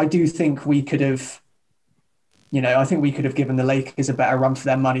 because I do think we could have, given the Lakers a better run for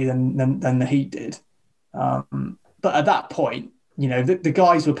their money than the Heat did. But at that point, the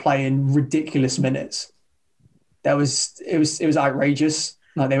guys were playing ridiculous minutes. It was outrageous.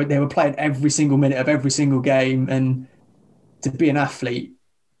 Like they were playing every single minute of every single game, and to be an athlete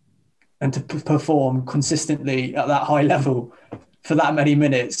and to perform consistently at that high level for that many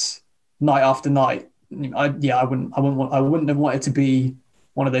minutes, night after night. I wouldn't have wanted to be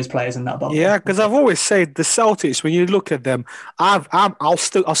one of those players in that bubble. Yeah, because I've always said the Celtics. When you look at them, I'll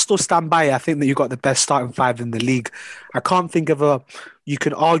still stand by it. I think that you got the best starting five in the league. I can't think of you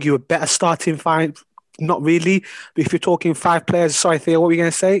can argue a better starting five. Not really, but if you're talking five players, sorry, Theo, what were you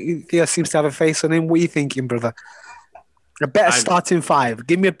going to say? Theo seems to have a face on him. What are you thinking, brother? A better starting five.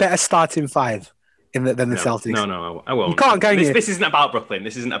 Give me a better starting five than the Celtics. No, I won't. You can't, can you? This isn't about Brooklyn.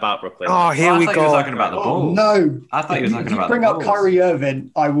 This isn't about Brooklyn. Oh, here we I thought go. he was talking about the Bulls. No, I thought he was talking if you about bring the up Bulls. Kyrie Irving,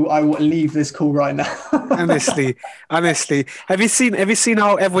 I will leave this call right now. honestly, have you seen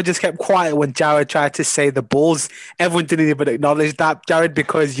how everyone just kept quiet when Jared tried to say the Bulls? Everyone didn't even acknowledge that, Jared,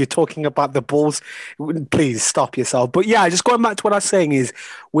 because you're talking about the Bulls. Please stop yourself. But yeah, just going back to what I was saying is,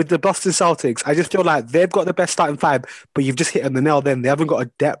 with the Boston Celtics, I just feel like they've got the best starting five, but you've just hit on the nail. Then they haven't got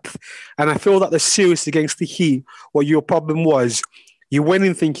a depth, and I feel that the series against the Heat, what your problem was, you went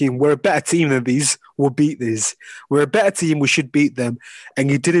in thinking we're a better team than these, we'll beat these. We're a better team, we should beat them,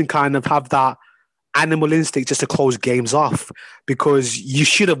 and you didn't kind of have that animal instinct just to close games off, because you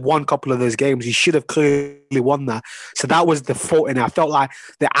should have won a couple of those games. You should have clearly won that. So that was the fault in it. I felt like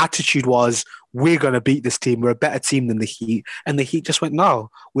the attitude was, we're going to beat this team. We're a better team than the Heat. And the Heat just went,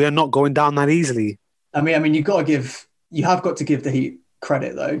 no, we are not going down that easily. I mean, you have got to give the Heat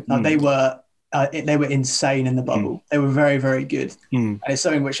credit though. Like they were insane in the bubble. They were very, very good. And it's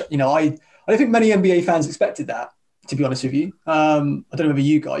something which, I don't think many NBA fans expected that, to be honest with you. I don't know whether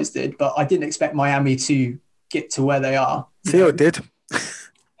you guys did, but I didn't expect Miami to get to where they are. Theo did. I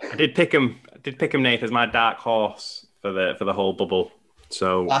did pick him, Nate, as my dark horse for the whole bubble.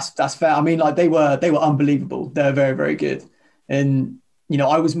 So that's fair. I mean, like they were unbelievable. They were very, very good. And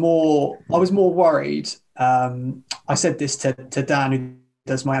I was more worried. I said this to Dan, who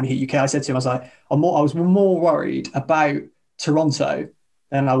does Miami Heat UK. I said to him, I was like, I was more worried about Toronto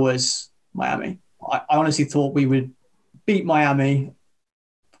than I was Miami. I honestly thought we would beat Miami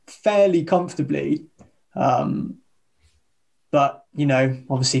fairly comfortably. But,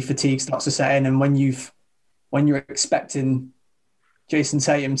 obviously fatigue starts to set in. And when you're expecting Jason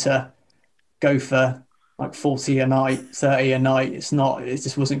Tatum to go for like 40 a night, 30 a night, it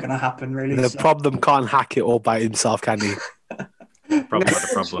just wasn't going to happen really. The problem can't hack it all by himself, can he?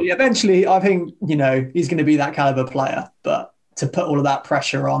 problem. Eventually, I think, he's going to be that caliber player, but to put all of that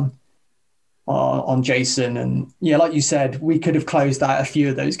pressure on Jason, and like you said, we could have closed out a few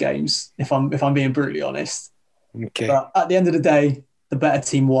of those games if I'm being brutally honest. Okay. But at the end of the day, the better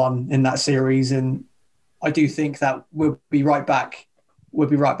team won in that series, and I do think that we'll be right back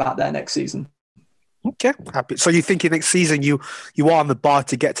there next season. Okay, happy. So you think next season you are on the bar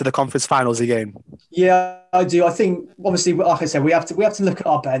to get to the conference finals again? Yeah, I do. I think obviously, like I said, we have to look at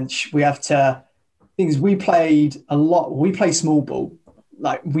our bench. We have to. Things we played a lot. We play small ball.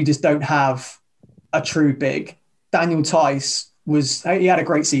 Like we just don't have a true big. Daniel Tice he had a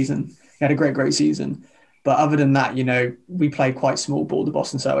great season. He had a great season. But other than that, we played quite small ball, the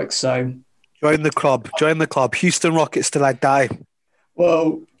Boston Celtics. So join the club. Houston Rockets till I die.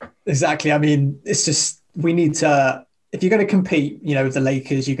 Well, exactly. I mean, it's just we need to. If you're going to compete, with the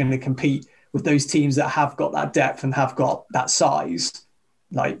Lakers, you're going to compete with those teams that have got that depth and have got that size.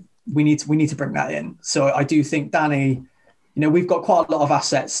 Like we need to bring that in. So I do think Danny, we've got quite a lot of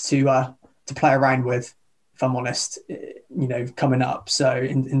assets to play around with. If I'm honest, coming up. So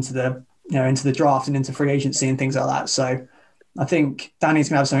into the draft and into free agency and things like that. So I think Danny's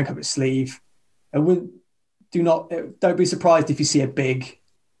going to have something up his sleeve. Don't be surprised if you see a big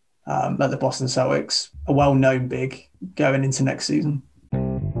at the Boston Celtics, a well-known big going into next season.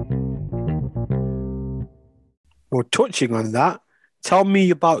 Well, touching on that, tell me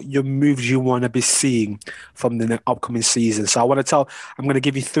about your moves you want to be seeing from the upcoming season. So I'm going to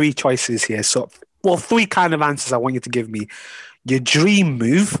give you three choices here. So, three kind of answers I want you to give me. Your dream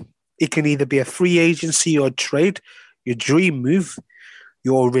move, it can either be a free agency or a trade. Your dream move,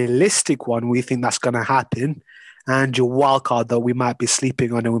 your realistic one, we think that's going to happen, and your wild card that we might be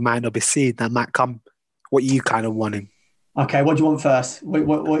sleeping on and we might not be seeing that might come. What you kind of wanting? Okay, what do you want first?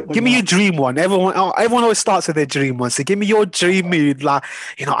 What give me your dream one. Everyone always starts with their dream one. So give me your dream mood. Like,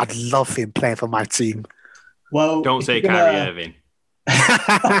 I'd love him playing for my team. Well, don't say Kyrie Irving.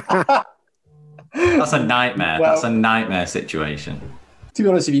 That's a nightmare. That's a nightmare situation. To be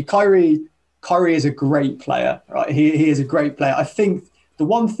honest with you, Kyrie is a great player, right? He is a great player. I think the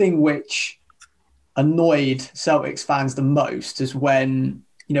one thing which annoyed Celtics fans the most is when,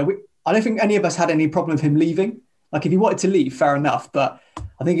 I don't think any of us had any problem with him leaving. Like if he wanted to leave, fair enough. But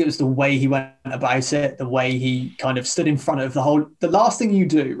I think it was the way he went about it, the way he kind of stood in front of the last thing you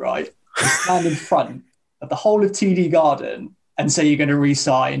do, right, is stand in front of the whole of TD Garden and say you're going to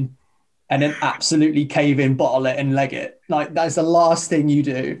re-sign and then absolutely cave in, bottle it, and leg it. Like that's the last thing you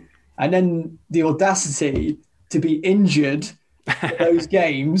do. And then the audacity to be injured for those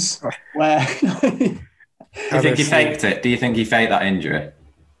games where. Do you think he faked it? Do you think he faked that injury?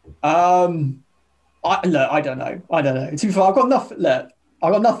 I don't know. To be fair, I've got nothing. Look,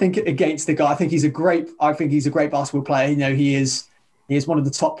 I've got nothing against the guy. I think he's a great basketball player. You know, he is one of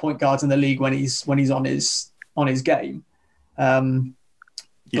the top point guards in the league when he's on his game.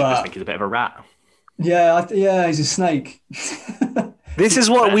 You just think he's a bit of a rat. Yeah, he's a snake. This is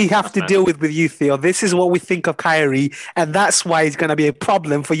what we have to deal with you, Theo. This is what we think of Kyrie, and that's why it's going to be a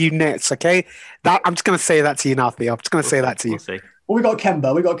problem for you Nets, okay? I'm just going to say that to you now, Theo. I'm just going to say that to you. Well, we got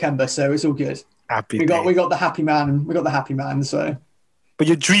Kemba, so it's all good. We got the happy man, so. But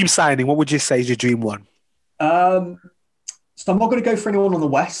your dream signing, what would you say is your dream one? So I'm not going to go for anyone on the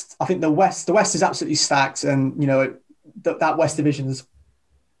West. I think the West is absolutely stacked, and you know that West division is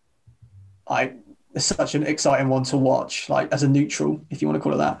it's such an exciting one to watch. Like as a neutral, if you want to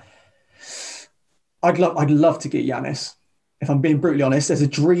call it that, I'd love to get Giannis. If I'm being brutally honest, there's a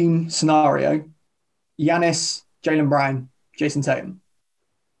dream scenario: Giannis, Jaylen Brown, Jason Tatum.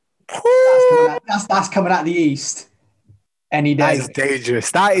 That's coming out of the East any day. That is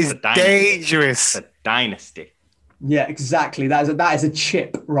dangerous. That is dangerous. It's a dynasty. Yeah, exactly. That is a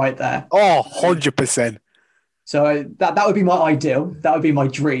chip right there. Oh, 100%. So that would be my ideal. That would be my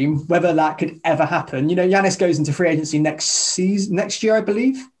dream. Whether that could ever happen, you know, Giannis goes into free agency next year, I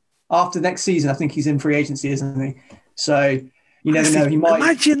believe. After next season, I think he's in free agency, isn't he? So you never know. He might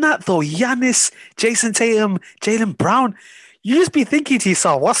imagine that though. Giannis, Jason Tatum, Jaylen Brown. You just be thinking to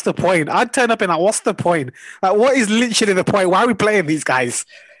yourself, "What's the point?" I'd turn up and like, "What's the point? Like, what is literally the point? Why are we playing these guys?"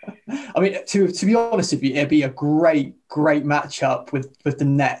 I mean, to be honest with you, it'd be a great matchup with the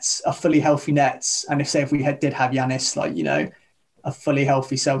Nets, a fully healthy Nets, and if we did have Giannis, like, you know, a fully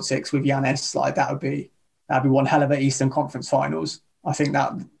healthy Celtics with Giannis, like that'd be one hell of a Eastern Conference Finals. I think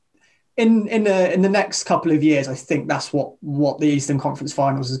that in the next couple of years, I think that's what the Eastern Conference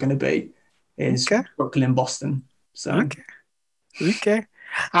Finals is going to be, is Brooklyn, Boston. So okay.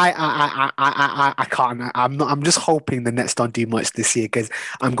 I can't. I'm just hoping the Nets don't do much this year because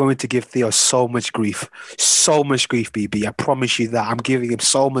I'm going to give Theo so much grief, BB. I promise you that I'm giving him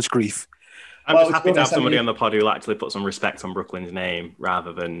so much grief. I'm just happy to have somebody on the pod who'll actually put some respect on Brooklyn's name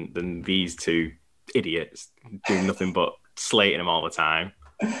rather than these two idiots doing nothing but slating him all the time.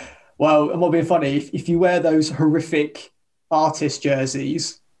 Well, and what'll be funny if you wear those horrific artist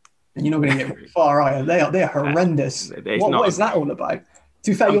jerseys, and you're not going to get very far, are you? They are horrendous. What is that all about?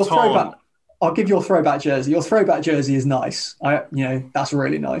 To be fair, your throwback, I'll give your throwback jersey. Your throwback jersey is nice. That's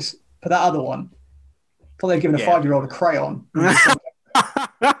really nice. But that other one, I thought they'd given a 5-year-old a crayon.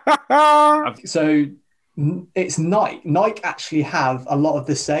 So it's Nike. Nike actually have a lot of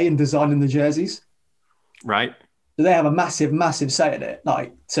the say in designing the jerseys. Right. So they have a massive say in it.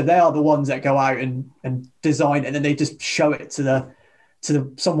 Like, so they are the ones that go out and design it, and then they just show it to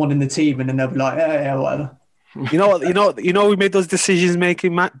someone in the team, and then they'll be like, yeah, whatever. You know, we made those decisions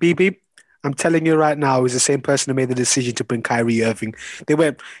making, Matt, BB. I'm telling you right now, it was the same person who made the decision to bring Kyrie Irving. They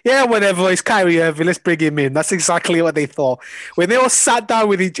went, yeah, whatever, it's Kyrie Irving, let's bring him in. That's exactly what they thought. When they all sat down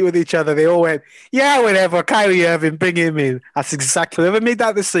with each other, they all went, yeah, whatever, Kyrie Irving, bring him in. That's exactly, whoever made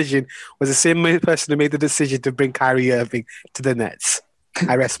that decision was the same person who made the decision to bring Kyrie Irving to the Nets.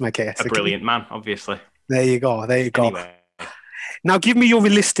 I rest my case. A brilliant man, obviously. There you go. Anyway. Now, give me your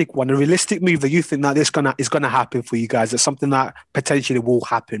realistic one, a realistic move that you think that is gonna happen for you guys. It's something that potentially will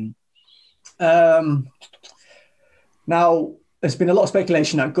happen. Now, there's been a lot of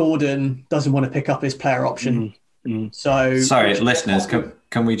speculation that Gordon doesn't want to pick up his player option. So, sorry, listeners,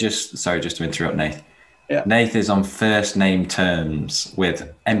 can we just to interrupt, Nath. Yeah. Nath is on first name terms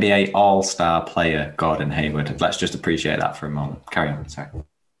with NBA All-Star player Gordon Hayward. Let's just appreciate that for a moment. Carry on. Sorry.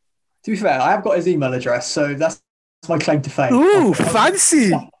 To be fair, I have got his email address, so that's my claim to fame. Ooh,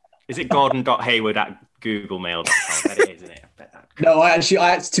 fancy. Is it gordon.hayward@googlemail.com? That is, isn't it? No, I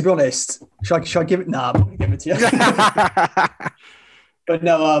to be honest, should I give it? Nah, I'm going to give it to you. But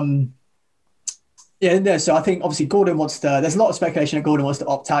no, so I think obviously Gordon there's a lot of speculation that Gordon wants to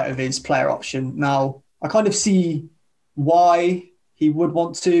opt out of his player option. Now, I kind of see why he would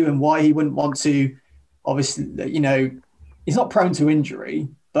want to and why he wouldn't want to. Obviously, you know, he's not prone to injury,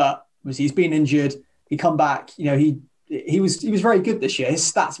 but obviously he's been injured. He come back, you know, he was very good this year. His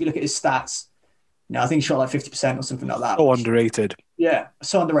stats, if you look at his stats, you know, I think he shot like 50% or something like that. So underrated. Yeah,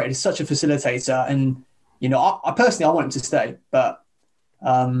 so underrated. He's such a facilitator, and you know, I personally want him to stay, but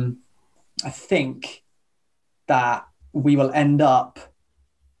I think that we will end up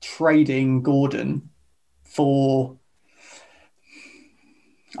trading Gordon for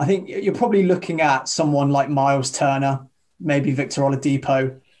I think you're probably looking at someone like Miles Turner, maybe Victor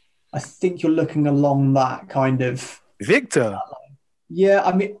Oladipo. I think you're looking along that kind of. Victor. Yeah,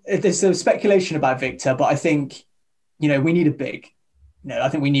 I mean, there's some speculation about Victor, but I think, we need a big. I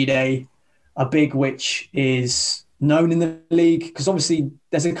think we need a big which is known in the league, because obviously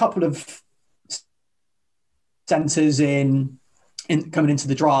there's a couple of centers in coming into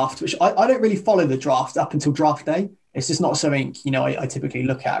the draft, which I don't really follow the draft up until draft day. It's just not something, I typically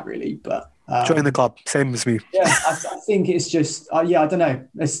look at really, but. Join the club, same as me. Yeah, I think it's just, I don't know.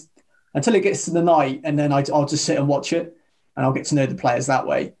 It's until it gets to the night, and then I'll just sit and watch it, and I'll get to know the players that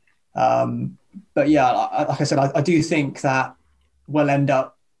way. But yeah, like I said, I do think that we'll end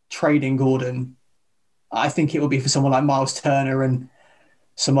up trading Gordon. I think it will be for someone like Miles Turner and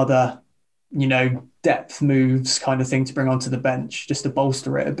some other, depth moves kind of thing to bring onto the bench just to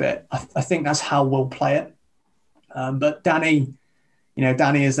bolster it a bit. I think that's how we'll play it. But Danny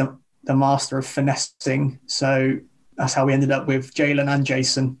is the master of finessing. So that's how we ended up with Jalen and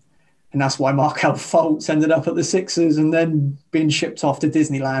Jason. And that's why Markelle Fultz ended up at the Sixers and then being shipped off to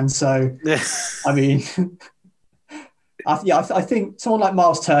Disneyland. So, I mean, I think someone like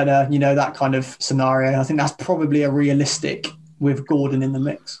Miles Turner, that kind of scenario, I think that's probably a realistic with Gordon in the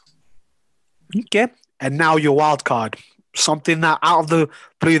mix. Okay. And now your wild card. Something that out of the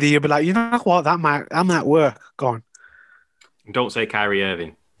blue that you'll be like, you know what, that might work. Go on. Don't say Kyrie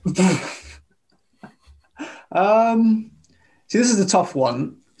Irving. See, this is a tough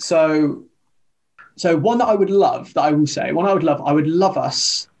one. So one that I would love, I would love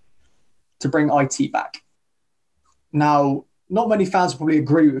us to bring IT back. Now, not many fans will probably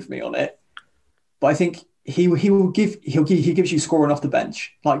agree with me on it, but I think he gives you scoring off the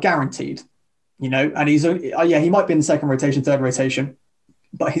bench, like guaranteed, and he might be in the second rotation, third rotation,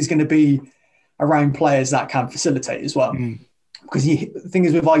 but he's going to be around players that can facilitate as well. Because the thing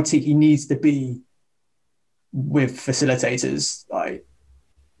is with IT, he needs to be with facilitators, like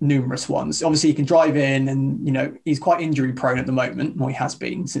numerous ones. Obviously, he can drive in, and he's quite injury prone at the moment. Well, he has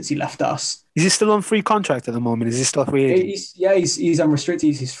been since he left us. Is he still on free contract at the moment? Is he still free agent? He's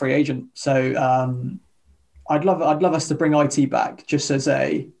unrestricted. He's free agent. So I'd love us to bring IT back just as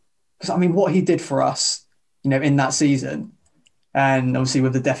because I mean, what he did for us, in that season, and obviously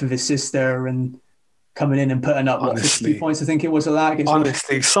with the death of his sister and coming in and putting up 50 points, I think it was a that.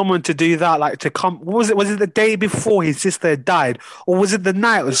 Honestly, someone to do that, like to come. What was it? Was it the day before his sister died, or was it the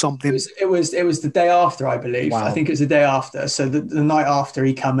night or something? It was the day after, I believe. Wow. I think it was the day after. So the night after,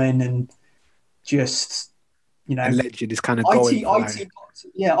 he come in and just, a legend is kind of going.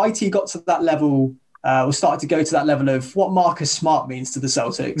 IT got to that level. We started to go to that level of what Marcus Smart means to the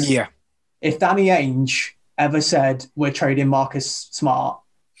Celtics. Yeah. If Danny Ainge ever said we're trading Marcus Smart,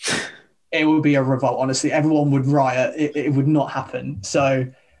 it would be a revolt. Honestly, everyone would riot. It would not happen.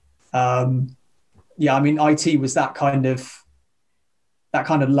 So, I mean, IT was that kind of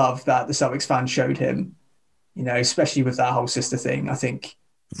love that the Celtics fans showed him. Especially with that whole sister thing. I think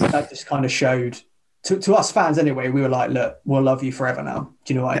that just kind of showed to us fans anyway. We were like, look, we'll love you forever now.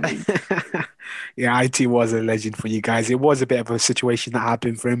 Do you know what I mean? Yeah, IT was a legend for you guys. It was a bit of a situation that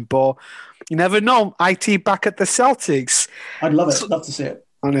happened for him, but you never know. IT back at the Celtics. I'd love it. Love to see it.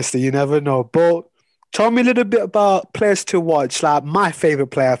 Honestly, you never know. But tell me a little bit about players to watch. Like my favorite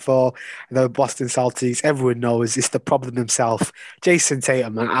player for the Boston Celtics, everyone knows, it's the problem himself, Jason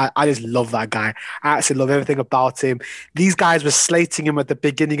Tatum. Man, I just love that guy. I actually love everything about him. These guys were slating him at the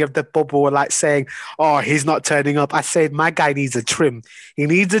beginning of the bubble, like saying, "Oh, he's not turning up." I said, my guy needs a trim. He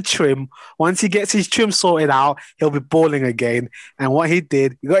needs a trim. Once he gets his trim sorted out, he'll be balling again. And what he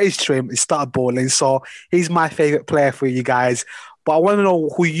did, he got his trim, he started balling. So he's my favorite player for you guys. But I want to know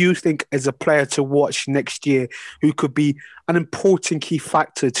who you think is a player to watch next year who could be an important key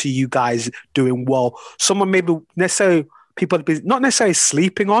factor to you guys doing well. Someone maybe necessarily people not necessarily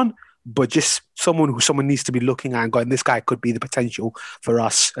sleeping on, but just someone who someone needs to be looking at and going, this guy could be the potential for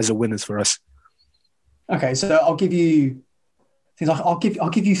us as a winners for us. Okay, so I'll give you three.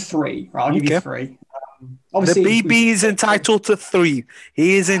 Right, I'll give you three. Obviously, the BB is entitled to three.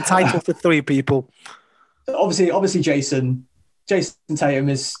 He is entitled to three, people. Obviously, Jason Tatum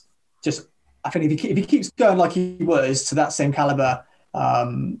is just, I think if he keeps going like he was to that same caliber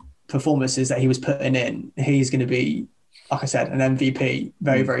performances that he was putting in, he's going to be, like I said, an MVP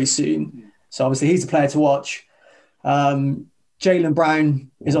very, very soon. So obviously he's a player to watch. Jaylen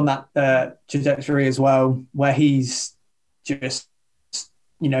Brown is on that trajectory as well, where he's just,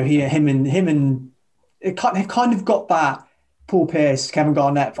 him and they've kind of got that Paul Pierce, Kevin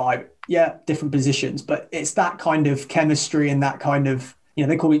Garnett vibe. Yeah, different positions, but it's that kind of chemistry and that kind of,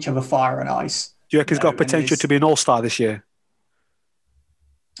 they call each other fire and ice. Do you reckon he's got potential to be an all-star this year?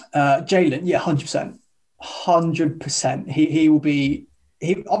 Jalen, yeah, 100%. 100%. He will be.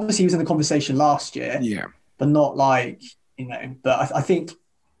 He obviously was in the conversation last year, Yeah. but not like, But I think,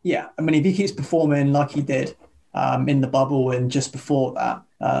 yeah. I mean, if he keeps performing like he did in the bubble and just before that,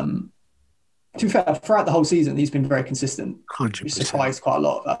 to be fair, throughout the whole season, he's been very consistent. 100%. Which surprised quite a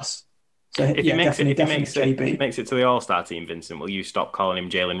lot of us. So If yeah, he makes definitely, it, definitely JB. makes it to the All-Star team, Vincent, will you stop calling him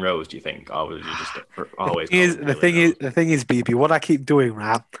Jalen Rose? Do you think, or will you just always? The thing is, BB, what I keep doing,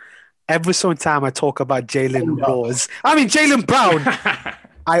 right? Every single time I talk about Jalen Brown,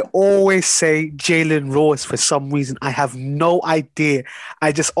 I always say Jalen Rose for some reason. I have no idea.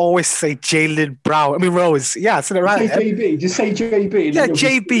 I just always say Jalen Brown. I mean Rose. Yeah, I said it right. Say JB. Just say JB. Yeah,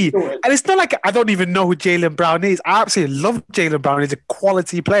 JB. And it's not like I don't even know who Jalen Brown is. I absolutely love Jalen Brown. He's a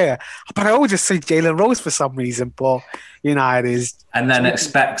quality player. But I always just say Jalen Rose for some reason. But you know how it is. And then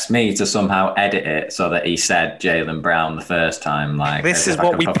expects me to somehow edit it so that he said Jalen Brown the first time. Like this is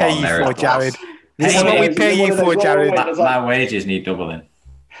what we pay you for, Jared. This is Hey, what we pay you for, Jared. My wages need doubling.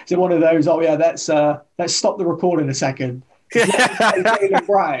 Is it one of those? Oh yeah, let's stop the recording a second. Jalen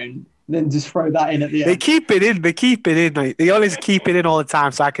Brown, then just throw that in at the end. They keep it in. Like, they always keep it in all the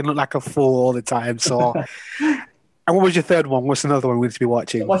time, so I can look like a fool all the time. So, and what was your third one? What's another one we need to be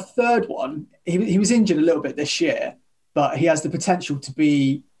watching? My third one, he was injured a little bit this year, but he has the potential to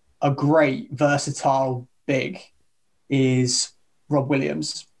be a great versatile big. Is Rob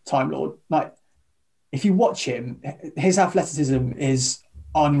Williams, Time Lord? Like, if you watch him, his athleticism is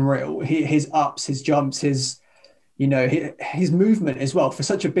unreal. His ups, his jumps, his movement as well. For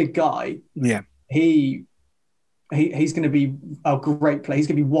such a big guy, yeah, he's going to be a great player. He's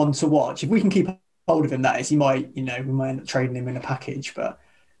going to be one to watch. If we can keep hold of him, that is, we might end up trading him in a package. But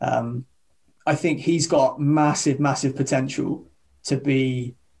I think he's got massive potential to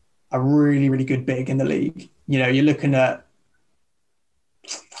be a really, really good big in the league. You're looking at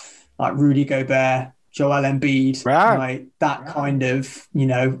like Rudy Gobert, Joel Embiid, right? That kind of,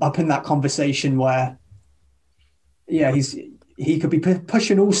 up in that conversation where, yeah, he could be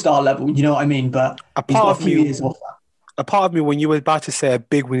pushing all-star level, you know what I mean? But he's got a few years off that. A part of me, when you were about to say a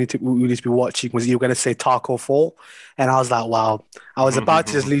big we need to be watching, was you were going to say Taco Fall, and I was like, wow. I was about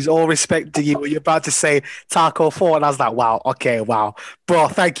to just lose all respect to you when you're about to say Taco Fall, and I was like, wow, okay, wow. Bro,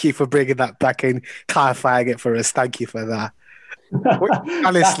 thank you for bringing that back and clarifying it for us. Thank you for that.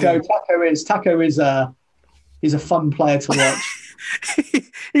 Honestly, Taco is he's a fun player to watch.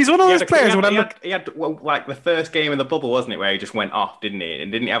 He's one of those players. He had like the first game in the bubble, wasn't it, where he just went off, didn't he?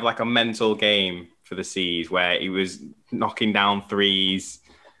 And didn't he have like a mental game for the Seas where he was knocking down threes,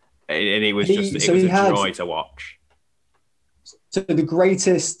 and it was a joy to watch. So the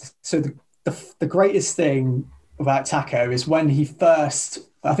greatest thing about Taco is when he first,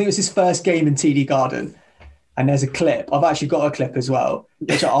 I think it was his first game in TD Garden. And there's a clip. I've actually got a clip as well,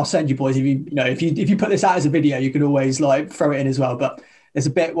 which I'll send you boys. If you put this out as a video, you can always like throw it in as well. But there's a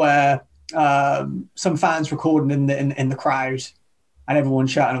bit where some fans recording in the crowd, and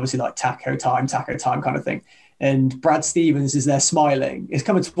everyone's shouting, obviously like taco time kind of thing. And Brad Stevens is there smiling. It's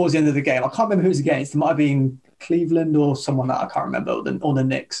coming towards the end of the game. I can't remember who it was against. It might have been Cleveland or someone that I can't remember, or the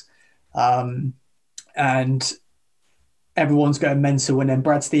Knicks. And everyone's going mental. And then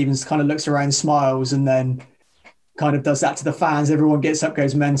Brad Stevens kind of looks around, smiles, and then kind of does that to the fans. Everyone gets up,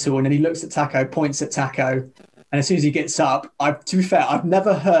 goes mental, and then he looks at Taco, points at Taco, and as soon as he gets up, to be fair, I've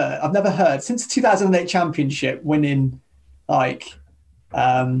never heard since the 2008 championship winning like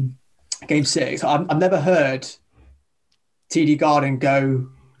game 6. I've never heard TD Garden go,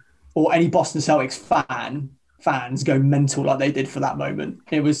 or any Boston Celtics fans go mental like they did for that moment.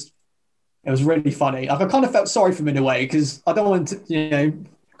 It was really funny. Like, I kind of felt sorry for him in a way, because I don't want to,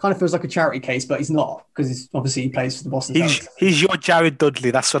 kind of feels like a charity case, but he's not, because he plays for the Boston Celtics. He's your Jared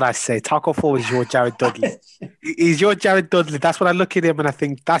Dudley. That's what I say. Taco Fall is your Jared Dudley. He's your Jared Dudley. That's what I look at him and I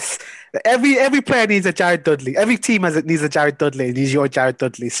think that's every player needs a Jared Dudley. Every team needs a Jared Dudley, and he's your Jared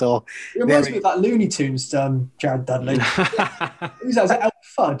Dudley. So it reminds me of that Looney Tunes Jared Dudley. Who's that? Is it Elf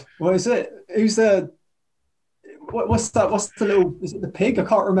Fudd? What is it? Who's the? What's that? What's the little? Is it the pig? I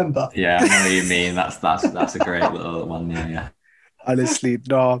can't remember. Yeah, I know what you mean. That's a great little one. Yeah. Honestly,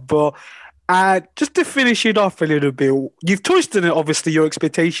 no. But just to finish it off a little bit, you've touched on it, obviously, your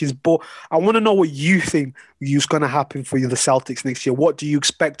expectations, but I want to know what you think is going to happen for you, the Celtics, next year. What do you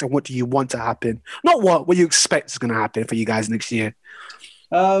expect and what do you want to happen? Not what you expect is going to happen for you guys next year.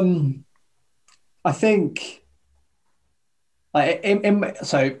 I think in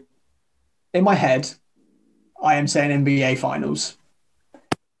my head, I am saying NBA Finals.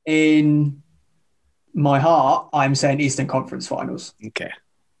 In my heart, I'm saying Eastern Conference Finals. Okay.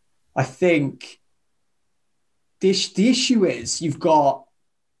 I think the issue is you've got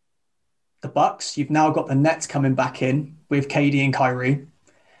the Bucks. You've now got the Nets coming back in with KD and Kyrie,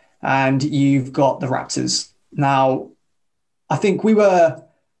 and you've got the Raptors. Now, I think I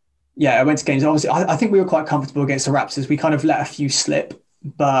went to games. Obviously, I think we were quite comfortable against the Raptors. We kind of let a few slip,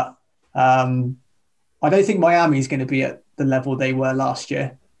 but I don't think Miami is going to be at the level they were last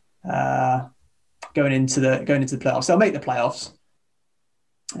year going into the playoffs. They'll make the playoffs,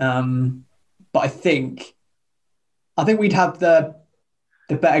 but I think we'd have the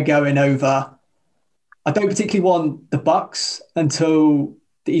better going over. I don't particularly want the Bucks until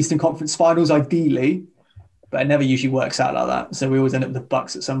the Eastern Conference Finals, ideally, but it never usually works out like that. So we always end up with the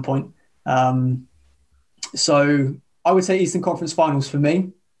Bucks at some point. So I would say Eastern Conference Finals for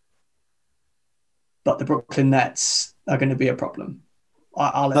me, but the Brooklyn Nets are going to be a problem.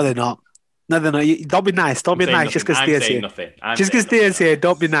 No, they're not. No, don't be nice. Don't be nice just because Thea's here. Just because Thea's here,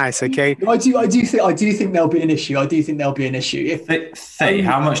 don't be nice, okay? I do think there'll be an issue. How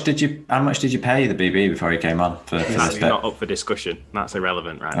much did you pay the BB before he came on? That's not up for discussion. That's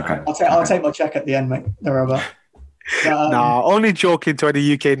irrelevant right now. I'll take my check at the end, mate. Wherever. No, only joking to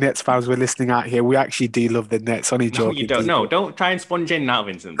any UK Nets fans we're listening out here. We actually do love the Nets. Only joking. No, you don't. No, don't try and sponge in now,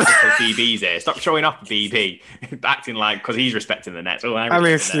 Vincent. Because BB's here. Stop showing off BB, acting like because he's respecting the Nets.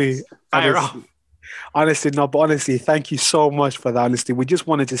 Honestly, no, but honestly, thank you so much for that. Honestly, we just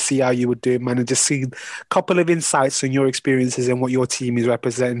wanted to see how you would do it, man, and just see a couple of insights on your experiences and what your team is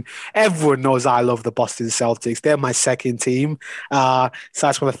representing. Everyone knows I love the Boston Celtics. They're my second team. So I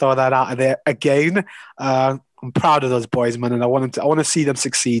just want to throw that out there again. I'm proud of those boys, man, and I want to see them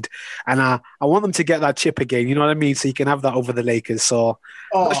succeed, and I want them to get that chip again. You know what I mean? So you can have that over the Lakers. So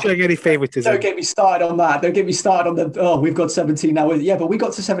not showing any favoritism. Don't get me started on that. Don't get me started on the. Oh, we've got 17 now. Yeah, but we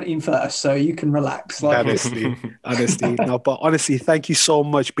got to 17 first, so you can relax. Honestly, no. But honestly, thank you so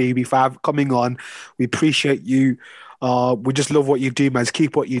much, baby, for coming on. We appreciate you. We just love what you do, man. Just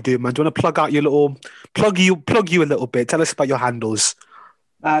keep what you do, man. Do you want to plug out your little plug you a little bit? Tell us about your handles.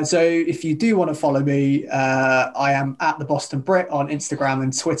 So if you do want to follow me, I am at the Boston Brit on Instagram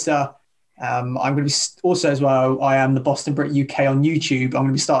and Twitter. I'm going to be also as well. I am the Boston Brit UK on YouTube. I'm going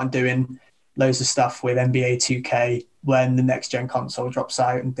to be starting doing loads of stuff with NBA 2K when the next gen console drops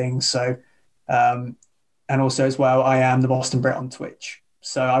out and things. So, and also as well, I am the Boston Brit on Twitch.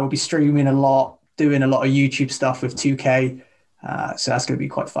 So I will be streaming a lot, doing a lot of YouTube stuff with 2K. So that's going to be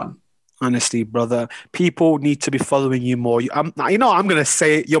quite fun. Honestly, brother, people need to be following you more. I'm going to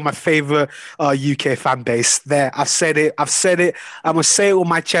say it. You're my favorite UK fan base. There, I've said it. I'm going to say it with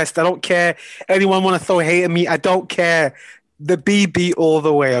my chest. I don't care. Anyone want to throw hate at me? I don't care. The BB all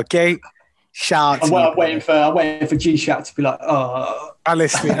the way, okay? Shout out. I'm waiting for G-Shack to be like, oh.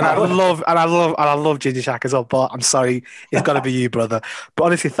 Honestly, and I love Ginger Shack as well, but I'm sorry, it's got to be you, brother. But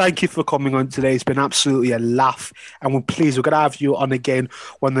honestly, thank you for coming on today. It's been absolutely a laugh, and we're going to have you on again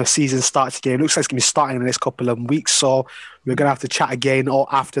when the season starts again. It looks like it's going to be starting in the next couple of weeks, so we're going to have to chat again or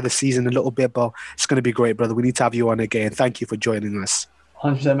after the season a little bit, but it's going to be great, brother. We need to have you on again. Thank you for joining us.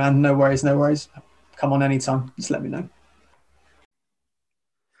 100%, man. No worries. Come on anytime. Just let me know.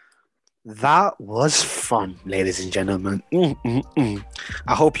 That was fun, ladies and gentlemen.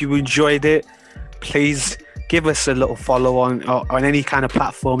 I hope you enjoyed it. Please give us a little follow on any kind of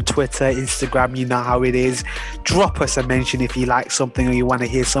platform, Twitter, Instagram, you know how it is. Drop us a mention if you like something or you want to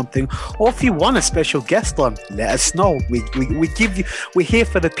hear something, or if you want a special guest on, let us know. We're here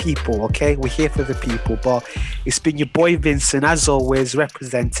for the people, okay? We're here for the people. But it's been your boy Vincent, as always,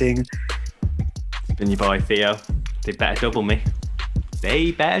 representing. It's been your boy Theo. They better double me.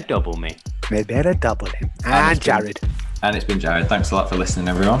 They better double me. They better double him. And Jared. And it's been Jared. Thanks a lot for listening,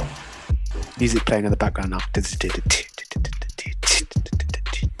 everyone. Music playing in the background now.